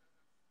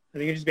 I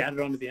think it just be added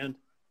on at the end.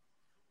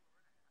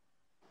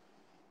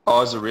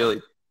 Oh, is it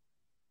really?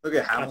 Look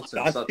at Hamilton.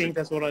 I think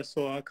that's what I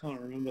saw. I can't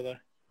remember though.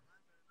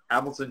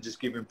 Hamilton just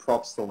giving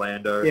props to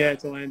Lando. Yeah,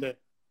 it's Orlando.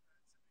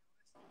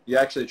 You're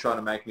actually trying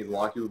to make me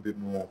like you a bit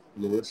more,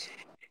 Lewis.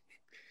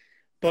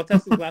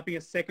 Bottas is lapping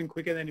a second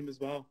quicker than him as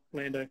well,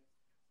 Lando.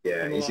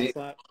 Yeah, On the is he?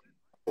 last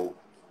lap.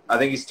 I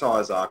think his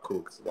tyres are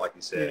cooked, like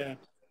you said. Yeah.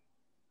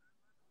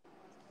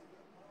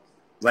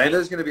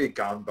 Lando's going to be a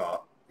gun,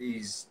 but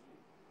he's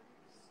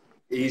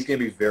going to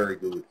be very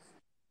good.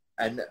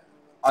 And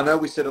I know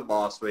we said it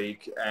last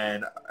week,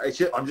 and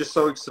I'm just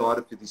so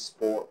excited for this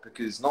sport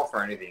because, not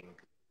for anything,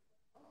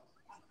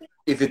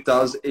 if it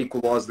does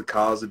equalise the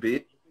cars a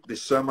bit,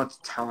 there's so much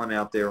talent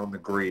out there on the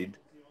grid.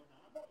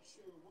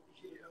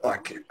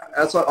 Like,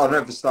 outside, I don't know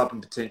if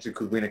Verstappen potentially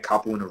could win a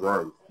couple in a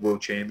row,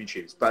 world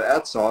championships, but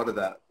outside of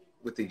that,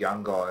 with the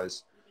young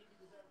guys,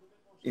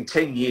 in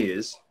 10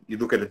 years, you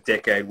look at a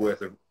decade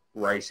worth of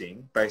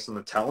racing based on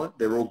the talent,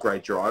 they're all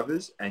great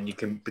drivers, and you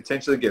can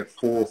potentially get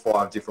 4 or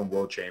 5 different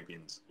world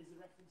champions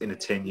in a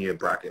 10-year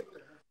bracket.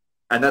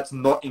 And that's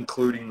not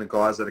including the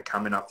guys that are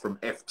coming up from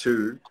F2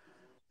 to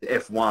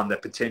F1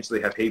 that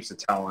potentially have heaps of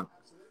talent.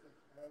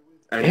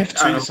 And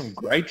F2, there's some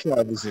great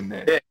drivers in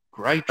there. Yeah.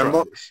 Great I'm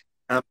drivers.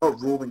 I'm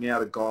not ruling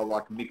out a guy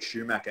like Mick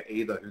Schumacher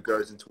either, who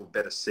goes into a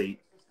better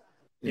seat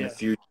in the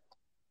future.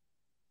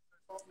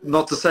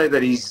 Not to say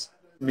that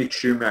Mick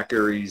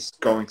Schumacher is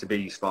going to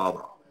be his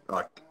father.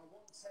 Like,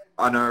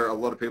 I know a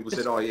lot of people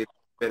said, oh, yeah,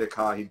 better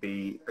car, he'd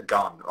be a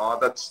gun. Oh,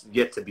 that's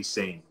yet to be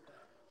seen.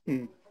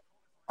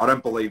 I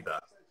don't believe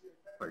that.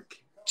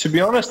 Like, To be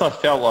honest, I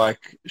felt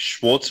like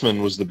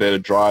Schwartzman was the better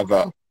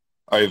driver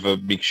over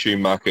Mick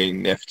Schumacher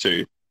in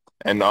F2.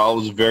 And I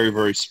was very,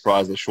 very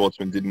surprised that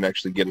Schwartzman didn't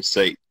actually get a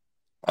seat.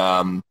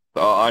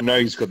 I know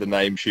he's got the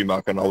name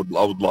Schumacher, and I would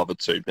love it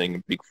too, being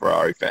a big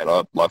Ferrari fan.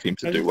 I'd love him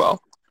to do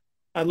well.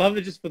 I love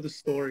it just for the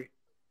story.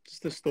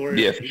 Just the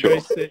story. Yeah, for sure.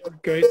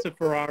 Goes to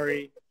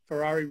Ferrari.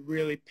 Ferrari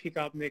really pick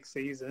up next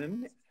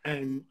season,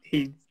 and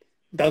he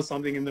does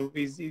something, and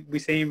we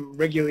see him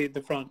regularly at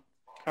the front.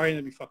 I reckon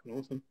that'd be fucking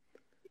awesome.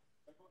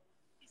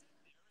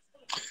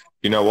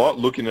 You know what?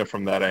 Looking at it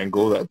from that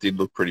angle, that did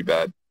look pretty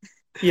bad.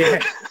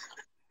 Yeah.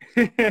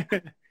 yeah.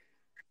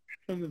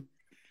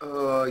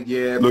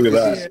 Look at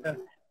that.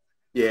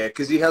 Yeah,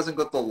 because he hasn't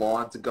got the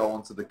line to go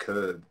onto the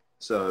curb.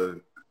 So,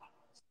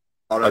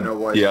 I don't know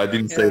why. Yeah, I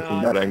didn't see it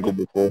from that angle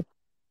before.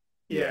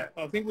 Yeah,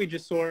 I think we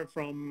just saw it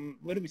from,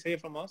 where did we see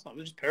it from last time? It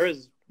was just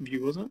Perez's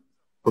view, wasn't it?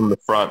 From the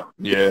front,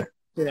 yeah.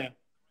 Yeah.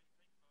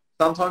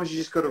 Sometimes you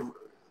just got to,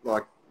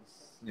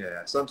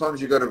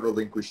 sometimes you got to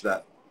relinquish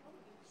the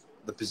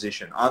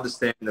position. I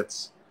understand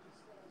that's,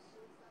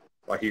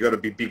 you got to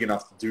be big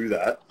enough to do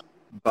that,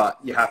 but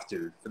you have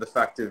to, for the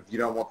fact of you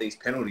don't want these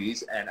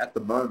penalties, and at the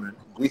moment,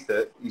 with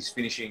it, he's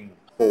finishing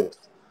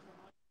 4th,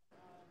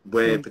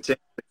 where potentially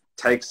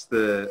takes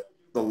the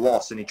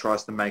loss and he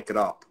tries to make it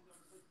up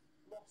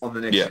on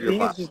the next few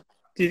laps.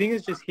 Do you think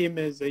it's just him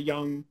as a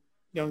young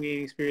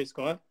inexperienced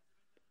guy?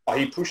 Oh,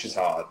 he pushes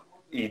hard.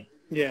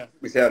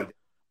 Without a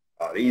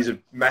doubt. He's a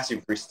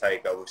massive risk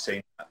taker. We've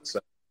seen that. So,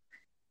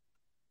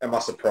 am I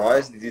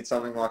surprised he did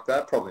something like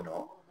that? Probably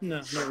not.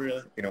 No, not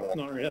really. You know what?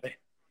 Not really.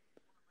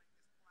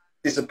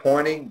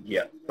 Disappointing?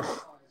 Yeah.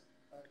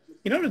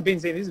 You know what I've been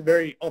seeing? This is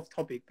very off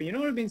topic, but you know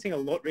what I've been seeing a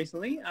lot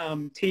recently?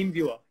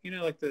 TeamViewer. You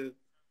know, like the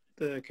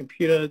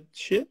computer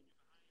shit.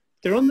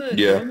 They're on the.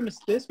 Yeah.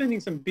 They're spending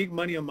some big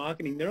money on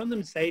marketing. They're on the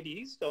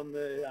Mercedes on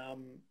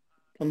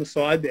the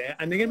side there,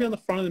 and they're going to be on the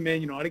front of the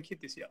Man United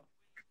kit this year.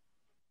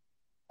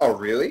 Oh,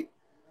 really?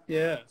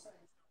 Yeah.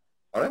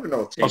 I don't even know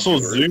what I saw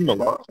TeamViewer is. Zoom a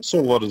lot. I saw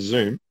a lot of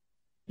Zoom.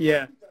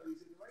 Yeah.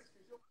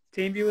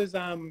 TeamViewer's,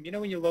 you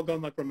know when you log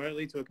on like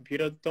remotely to a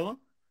computer, Donna,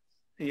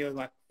 and you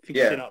like fix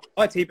Yeah. shit up.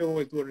 IT people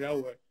always do it at our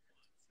work.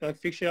 They like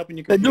fix shit up in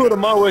your They computer. do it at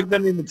my work, they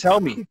don't even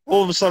tell me.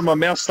 All of a sudden, my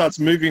mouse starts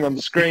moving on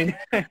the screen.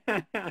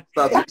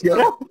 Starts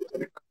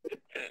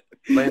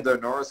Lando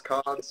Norris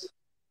cards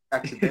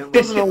accidentally.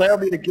 Doesn't allow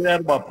me to get out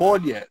of my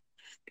pod yet.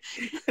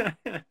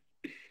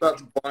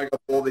 Starts buying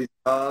up all these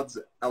cards.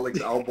 Alex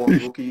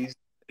Albon rookies.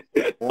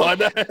 I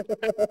know.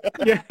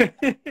 Yeah.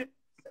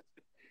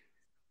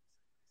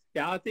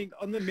 Yeah, I think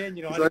on the Man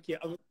United kit,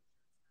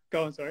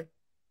 go on, sorry.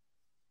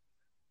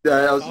 Yeah,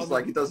 I was just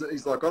like, he doesn't.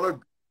 He's like, I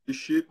don't give a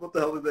shit. What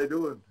the hell are they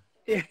doing?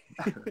 Yeah.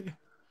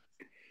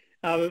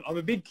 I'm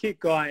a big kit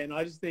guy, and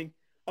I just think,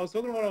 I was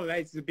talking to one of my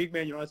mates, he's a big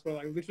Man United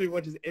supporter, like literally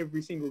watches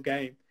every single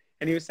game,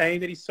 and he was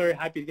saying that he's so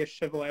happy to get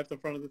Chevrolet off the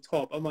front of the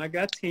top. I'm like,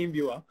 that team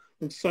viewer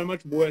looks so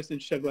much worse than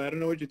Chevrolet. I don't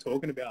know what you're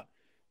talking about.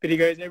 But he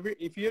goes,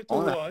 if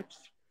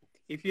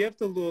you have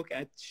to look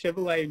at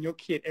Chevrolet in your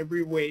kit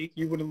every week,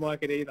 you wouldn't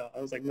like it either.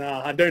 I was like,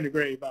 nah, I don't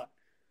agree, but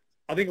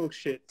I think it looks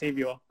shit, team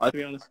viewer, to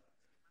be honest.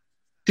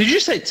 Did you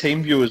say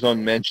TeamViewer's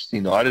on Manchester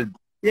United?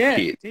 Yeah,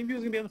 Kit? team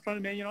viewer's going to be on the front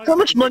of Man United. How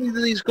much money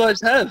do these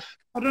guys have?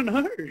 I don't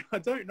know.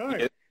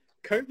 Yeah.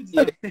 COVID's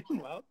done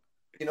well.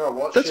 You know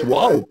what? That's Chevrolet,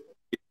 wild.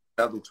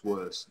 That looks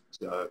worse.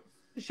 So,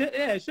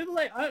 Yeah,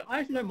 Chevrolet, I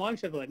actually don't mind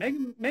Chevrolet.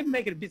 Maybe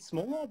make it a bit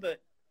smaller, but...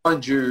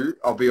 mind you,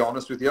 I'll be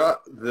honest with you,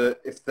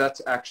 if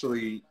that's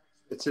actually,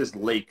 it says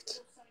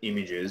leaked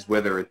images,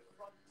 whether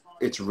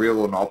it's real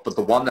or not, but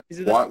the one that's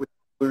white with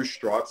blue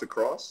stripes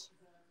across,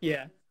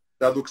 yeah,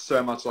 that looks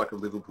so much like a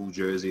Liverpool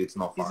jersey, it's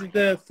not is funny. it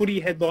the footy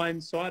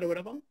headline side or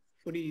whatever?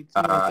 Footy... It's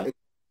the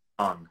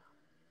Sun.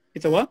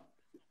 It's a what?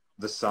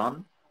 The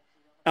Sun?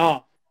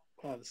 Oh,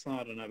 the Sun,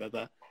 I don't know about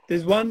that.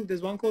 There's one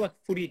called like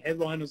Footy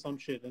Headline or some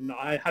shit, and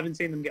I haven't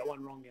seen them get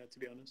one wrong yet, to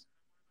be honest.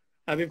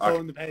 I've been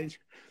following the page.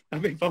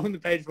 I've been following the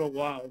page for a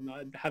while, and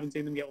I haven't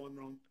seen them get one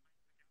wrong.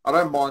 I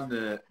don't mind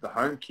the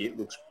home kit,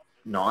 looks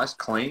nice,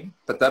 clean,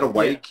 but that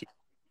away kit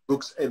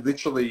looks, it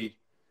looks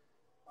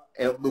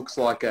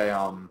like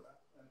a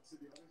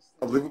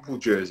Liverpool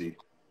jersey.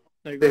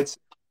 No, It's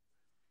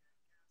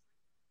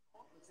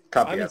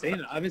can't I be haven't having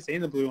seen it. I haven't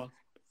seen the blue one.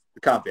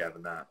 We can't be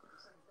having that.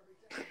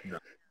 No,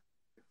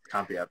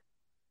 can't be having.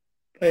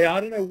 But yeah,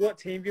 I don't know what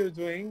TeamViewer is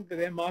doing, but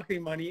their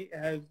marketing money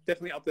has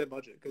definitely upped their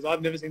budget because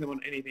I've never seen them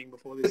on anything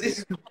before But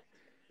this.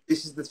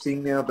 this is the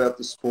thing now about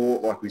the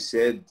sport. Like we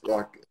said,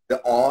 like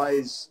the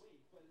eyes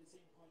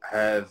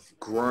have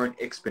grown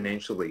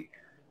exponentially,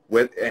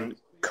 and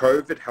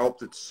COVID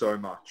helped it so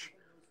much.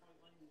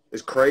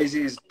 As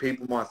crazy as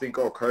people might think,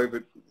 oh,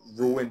 COVID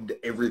ruined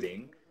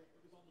everything,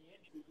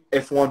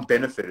 F1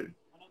 benefited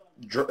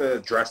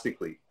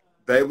drastically.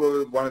 They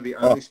were one of the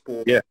only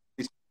sports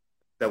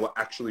that were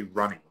actually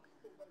running.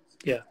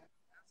 Yeah.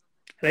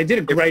 And they did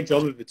a great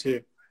job of it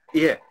too.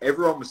 Yeah,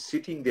 everyone was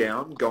sitting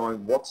down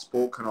going, what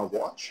sport can I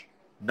watch?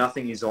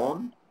 Nothing is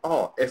on.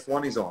 Oh,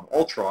 F1 is on.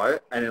 I'll try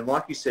it. And then,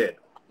 like you said,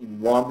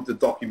 in line with the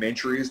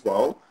documentary as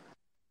well,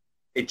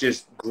 it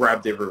just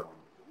grabbed everyone.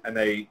 And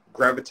they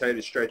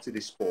gravitated straight to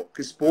this sport.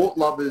 Because sport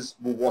lovers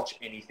will watch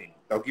anything.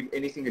 They'll give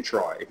anything a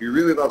try. If you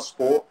really love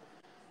sport,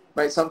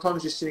 mate,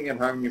 sometimes you're sitting at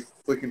home and you're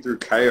flicking through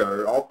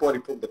KO. I'll bloody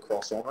put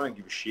lacrosse on. I don't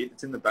give a shit.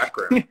 It's in the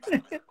background.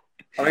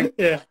 I mean,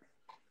 Yeah.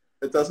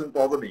 it doesn't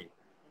bother me.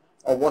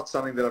 I'll watch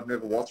something that I've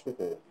never watched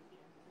before.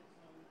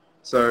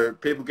 So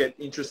people get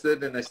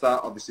interested and they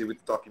start, obviously,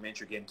 with the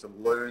documentary again to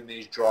learn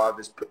these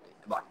drivers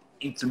like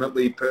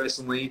intimately,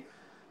 personally,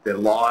 their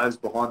lives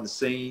behind the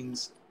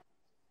scenes,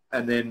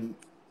 and then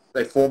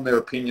they form their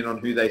opinion on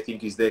who they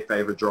think is their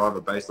favourite driver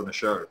based on the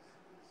show.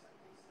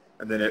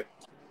 And then it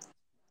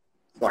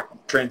like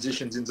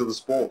transitions into the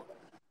sport.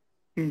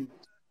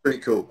 Pretty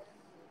cool.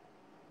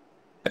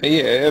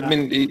 Yeah, I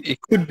mean, it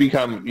could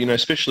become, you know,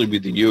 especially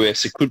with the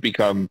US, it could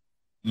become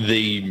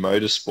the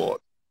motorsport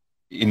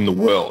in the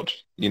world,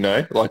 you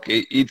know? Like,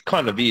 it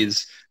kind of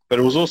is, but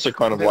it was also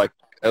kind of like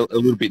a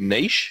little bit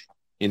niche,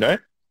 you know?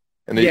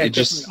 And it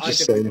just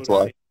seemed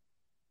like...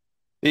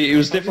 It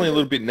was definitely a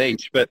little bit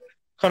niche, but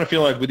kind of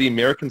feel like with the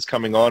Americans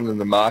coming on and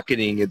the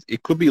marketing,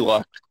 it could be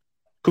like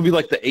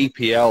the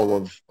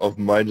EPL of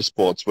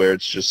motorsports, where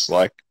it's just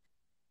like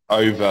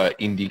over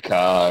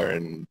IndyCar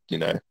and, you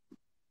know,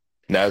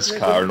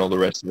 NASCAR and all the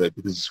rest of it,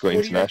 because it's got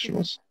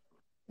internationals.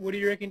 What do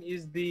you reckon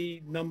is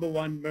the number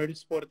one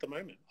motorsport at the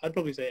moment? I'd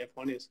probably say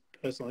F1 is,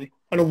 personally,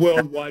 on a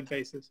worldwide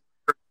basis.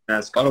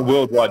 NASCAR. On a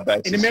worldwide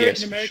basis, in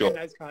American for sure.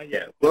 NASCAR,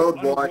 yeah.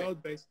 Worldwide,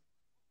 world basis.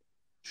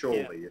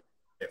 surely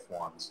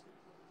F1s.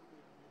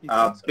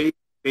 So.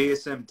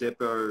 BSM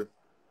Depot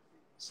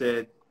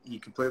said he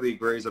completely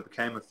agrees. I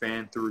became a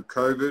fan through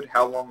COVID.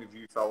 How long have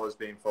you fellas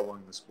been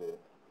following the sport?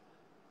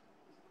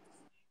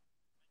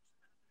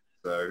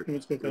 So,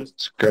 Let's go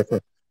first. Go for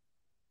it.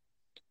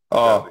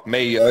 Oh,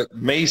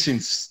 me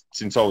since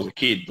I was a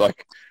kid.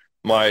 Like,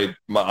 my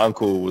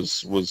uncle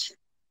was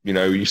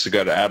used to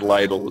go to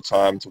Adelaide all the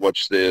time to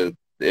watch the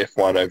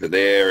F1 over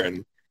there,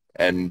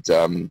 and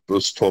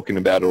was talking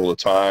about it all the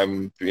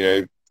time.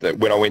 That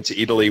when I went to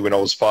Italy when I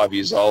was 5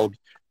 years old,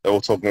 they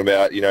were talking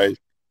about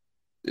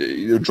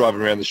you're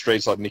driving around the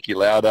streets like Niki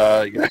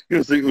Lauda.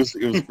 It was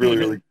really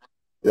really.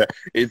 Yeah,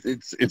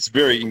 it's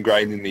very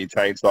ingrained in the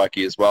Italian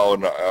psyche as well,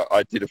 and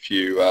I did a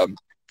few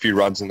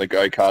runs in the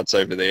go-karts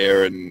over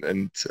there,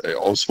 and I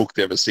was hooked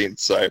ever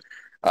since. So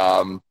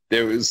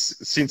there was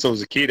since I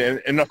was a kid,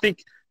 and I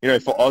think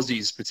for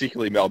Aussies,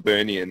 particularly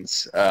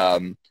Melburnians,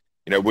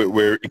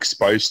 we're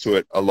exposed to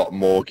it a lot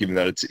more, given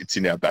that it's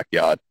in our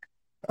backyard.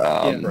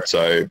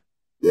 So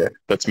yeah,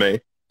 that's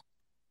me.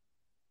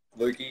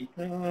 Lukey?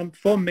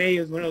 For me,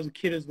 it was when I was a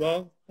kid as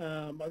well.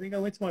 I think I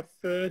went to my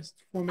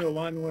first Formula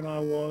One when I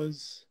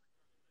was,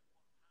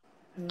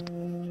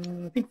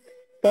 I think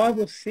 5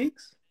 or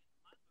 6.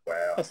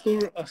 Wow. I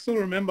still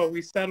remember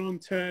we sat on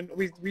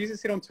we used to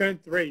sit on turn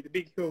 3, the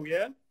big hill,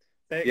 yeah?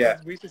 Yeah.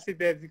 We used to sit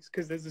there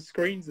because there's the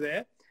screens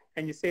there,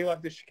 and you see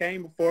like the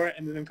chicane before it,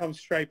 and then it comes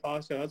straight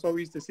past you. That's why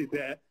we used to sit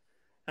there.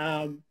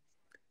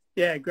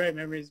 Yeah, great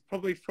memories.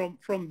 Probably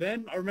from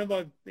then. I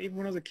remember even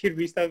when I was a kid,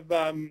 we used to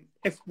have,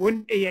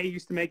 when EA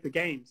used to make the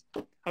games.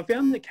 I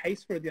found the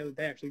case for it the other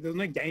day, actually. There was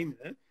no game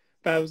in it,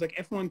 but it was like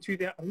F1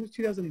 2000, I think it was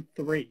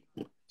 2003.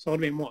 So I'd have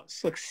been,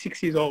 like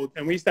 6 years old.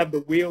 And we used to have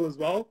the wheel as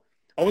well.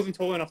 I wasn't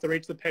tall enough to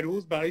reach the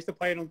pedals, but I used to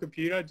play it on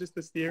computer, just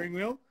the steering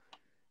wheel.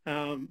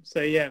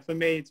 So yeah, for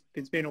me,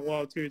 it's been a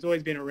while too. It's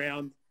always been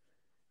around.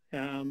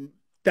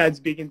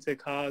 Dad's big into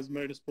cars,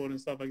 motorsport and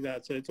stuff like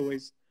that. So it's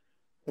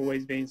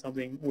always been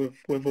something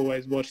we've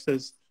always watched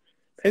as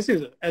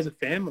a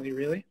family,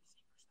 really.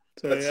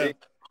 So That's yeah. it.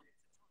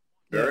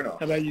 Fair enough.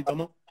 How about you,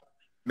 Domo?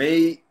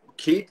 Me,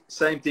 kid,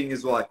 same thing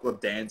as like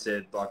what Dan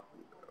said. Like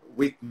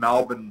with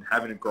Melbourne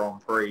having a Grand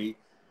Prix,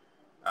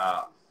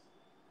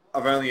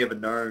 I've only ever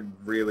known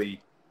really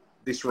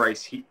this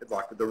race,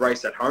 like the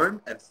race at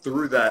home, and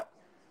through that,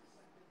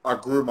 I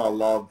grew my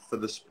love for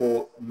the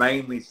sport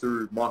mainly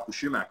through Michael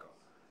Schumacher,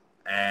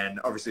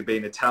 and obviously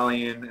being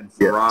Italian and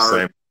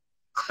Ferrari.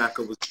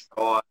 Schumacher was the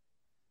guy.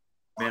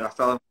 Man, I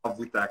fell in love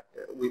with that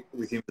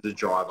with him as a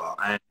driver,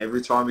 and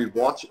every time we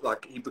watch,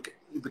 like he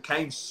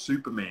became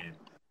Superman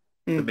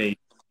to me.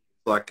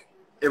 Like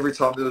every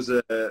time there was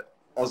a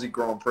Aussie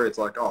Grand Prix, it's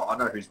like, oh, I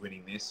know who's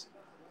winning this.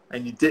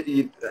 And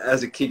you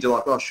as a kid, you're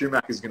like, oh,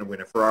 Schumacher's going to win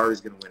it,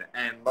 Ferrari's going to win it,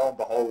 and lo and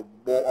behold,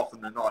 more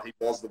often than not, he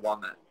was the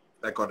one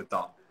that got it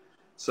done.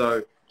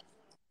 So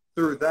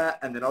through that,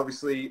 and then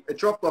obviously it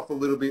dropped off a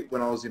little bit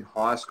when I was in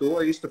high school.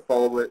 I used to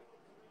follow it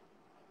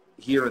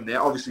here and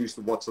there. Obviously, used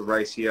to watch the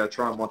race here,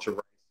 try and watch a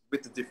race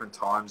with the different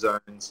time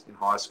zones in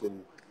high school.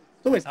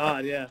 It's always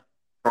hard, yeah.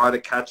 Try to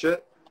catch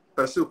it,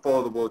 but I still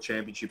follow the World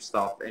Championship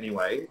stuff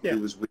anyway. Yeah.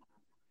 It was weird.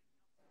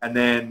 And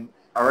then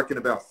I reckon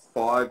about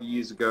 5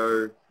 years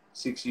ago,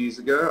 6 years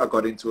ago, I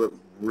got into it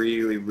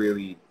really,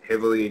 really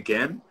heavily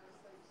again.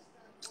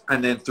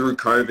 And then through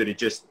COVID, it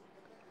just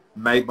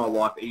made my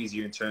life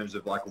easier in terms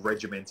of like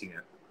regimenting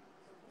it.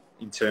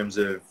 In terms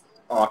of,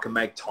 I can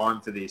make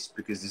time for this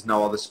because there's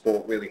no other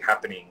sport really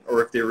happening.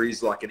 Or if there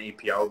is like an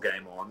EPL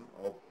game on,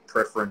 or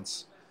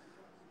preference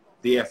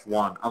the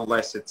F1,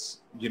 unless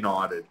it's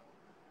United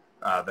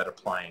that are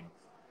playing.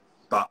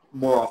 But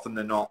more often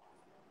than not,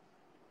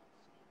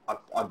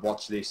 I'd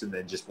watch this and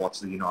then just watch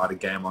the United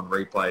game on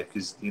replay,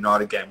 because the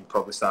United game will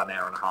probably start an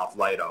hour and a half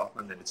later,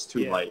 and then it's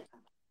too late,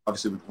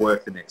 obviously, with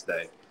work the next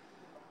day.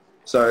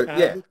 So,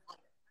 yeah.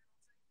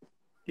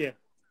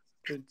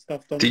 Good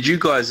stuff, Dom. Did you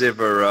guys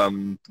ever,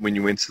 when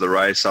you went to the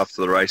race,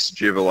 after the race,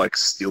 did you ever like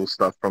steal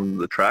stuff from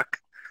the track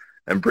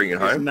and bring it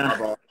home?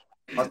 Nah.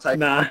 I'll take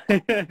Nah.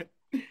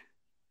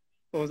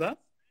 What was that?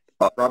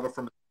 Rubber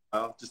from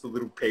just a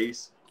little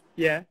piece.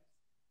 Yeah.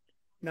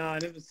 No, I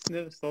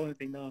never stole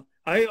anything, no.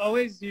 I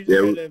always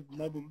usually go to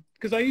Melbourne,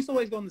 because I used to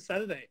always go on the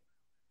Saturday.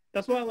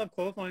 That's why I love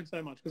qualifying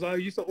so much, because I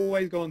used to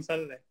always go on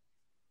Saturday.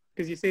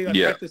 Because you see, like,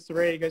 practice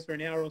 3, it goes for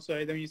an hour or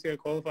so, then we used to go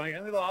qualifying.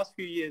 Only the last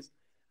few years,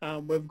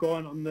 we've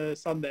gone on the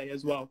Sunday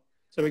as well.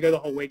 So we go the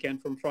whole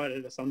weekend from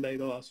Friday to Sunday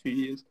the last few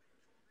years.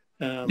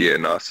 Yeah,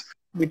 nice.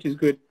 Which is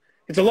good.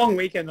 It's a long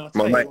weekend, I'll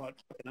tell you what.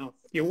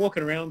 You're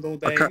walking around all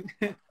day.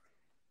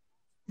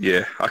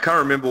 Yeah, I can't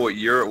remember what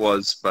year it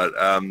was, but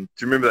do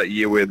you remember that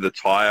year where the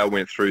tyre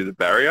went through the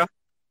barrier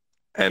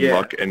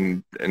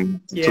and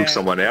and took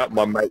someone out?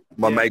 My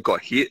mate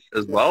got hit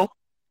as well,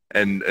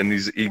 and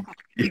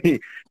he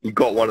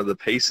got one of the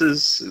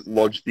pieces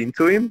lodged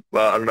into him.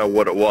 Well, I don't know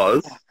what it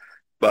was,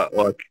 but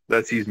like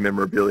that's his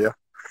memorabilia.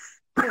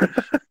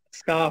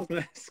 Scarf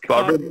I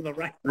from the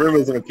rain.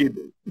 remember as a kid,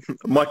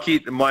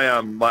 my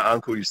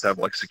uncle used to have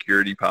like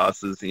security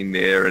passes in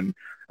there, and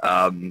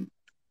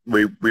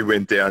we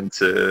went down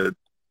to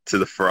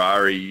the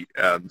Ferrari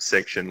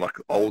section, like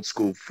old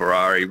school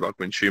Ferrari, like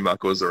when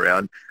Schumacher was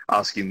around,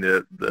 asking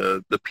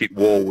the pit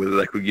wall whether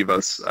they could give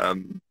us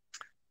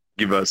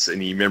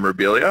any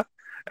memorabilia.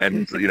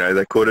 And, you know,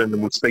 they couldn't,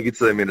 and we're speaking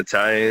to them in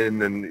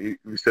Italian, and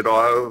we said,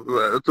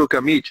 oh, tu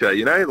camicia,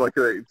 you know, like,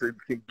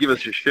 give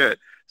us your shirt.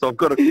 So I've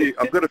got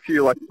a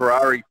few like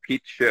Ferrari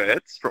pit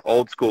shirts for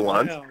old school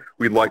ones Wow.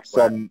 with like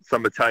some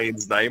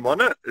Italian's name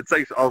on it. It's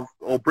like I'll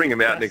bring them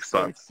out That's next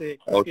so time.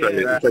 sick. I'll tell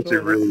you, it's actually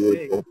sure, really, that's really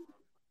sick. cool.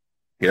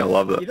 Yeah, I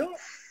love that.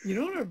 You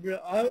know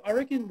what I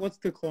reckon what's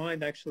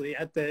declined actually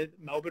at the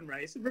Melbourne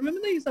race.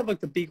 Remember they used to have like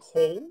the big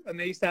hall and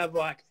they used to have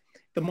like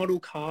the model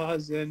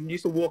cars and you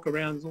used to walk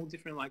around. There's all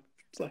different like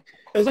it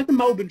was like the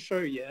Melbourne show,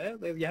 yeah.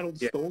 Like, you had all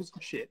the stalls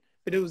and shit,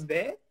 but it was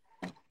there.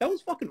 That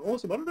was fucking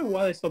awesome. I don't know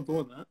why they stopped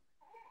doing that.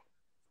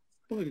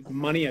 Probably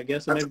money, I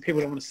guess, or maybe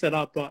people don't want to set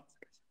up. But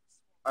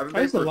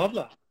I used to love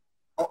that.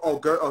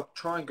 I'll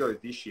try and go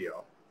this year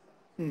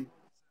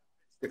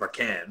if I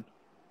can.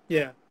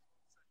 Yeah.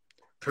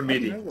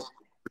 Permitting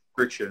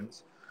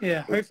restrictions.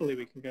 Yeah, hopefully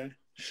we can go.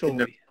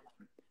 Surely.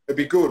 It'd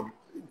be good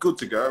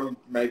to go.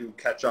 Maybe we'll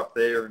catch up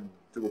there and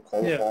do a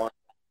qualifying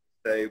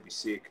day. It'd be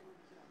sick.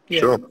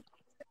 Yeah. Sure. It'd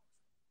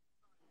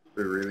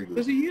be really good.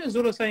 Because you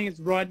sort of saying it's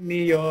right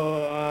near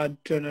your, I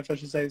don't know if I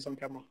should say this on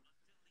camera.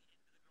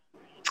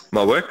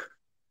 My work?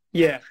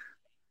 Yeah.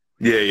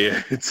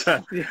 Yeah.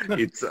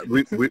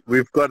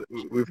 We've got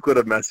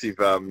a massive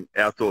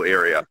outdoor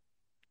area.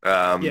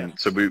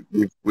 So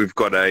we've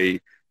got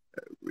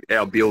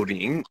our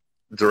building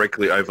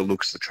directly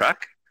overlooks the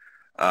track.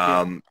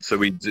 So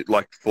we do,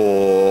 like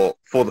for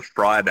the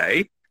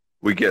Friday,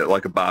 we get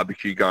like a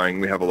barbecue going.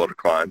 We have a lot of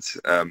clients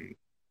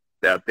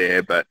out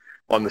there, but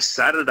on the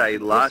Saturday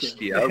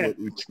last year,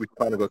 which we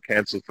kind of got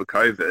cancelled for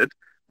COVID,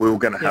 we were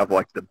going to have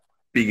like the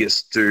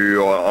biggest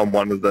do on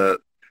one of the,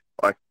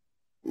 like,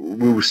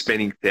 we were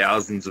spending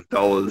thousands of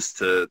dollars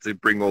to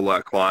bring all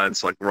our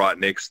clients like right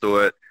next to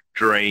it,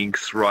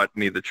 drinks right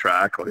near the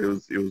track. Like it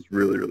was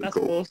really, really That's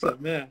cool.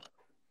 awesome, yeah.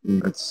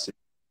 That's sick.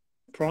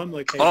 Prime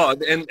location. Oh,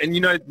 and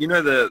you know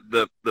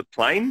the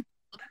plane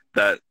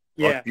that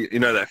like,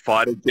 that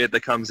fighter jet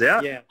that comes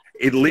out. Yeah.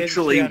 It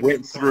literally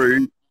went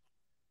through.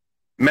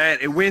 Man,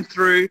 it went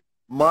through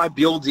my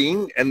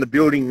building and the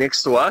building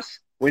next to us.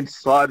 Went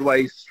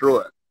sideways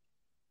through it.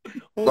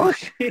 Oh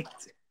shit!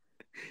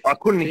 I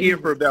couldn't hear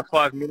for about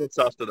 5 minutes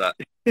after that.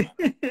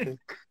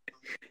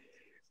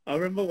 I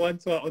remember one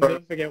time, I'll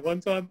never forget, one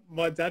time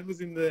my dad was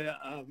in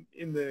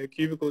the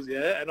cubicles,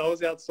 and I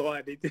was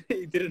outside.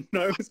 He didn't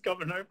know it was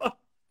coming over.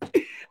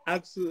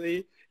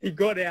 Absolutely. He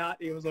got out,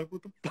 he was like,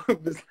 what the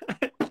fuck was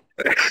that?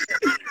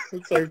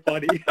 It's so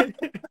funny.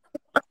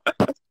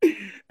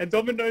 And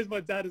Domin knows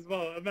my dad as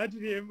well.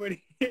 Imagine him when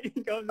he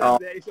comes out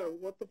there, he's like,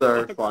 what the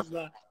fuck was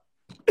that?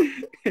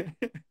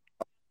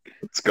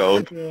 It's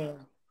gold. Yeah.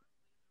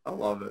 I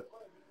love it.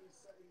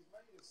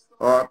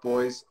 All right,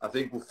 boys. I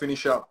think we'll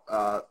finish up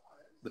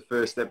the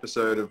first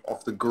episode of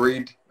Off the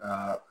Grid.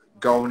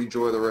 Go and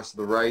enjoy the rest of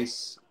the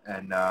race,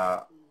 and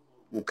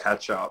we'll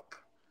catch up,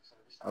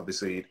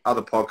 obviously,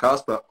 other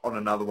podcasts, but on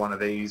another one of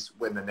these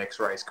when the next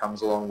race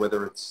comes along,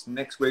 whether it's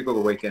next week or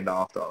the weekend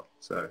after.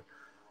 So,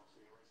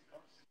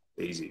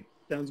 easy.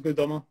 Sounds good,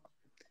 Doma.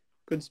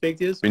 Good to speak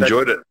to you.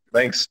 Enjoyed it.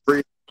 Thanks.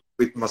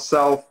 With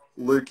myself,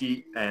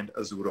 Lukey, and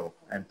Azuro.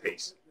 And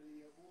peace.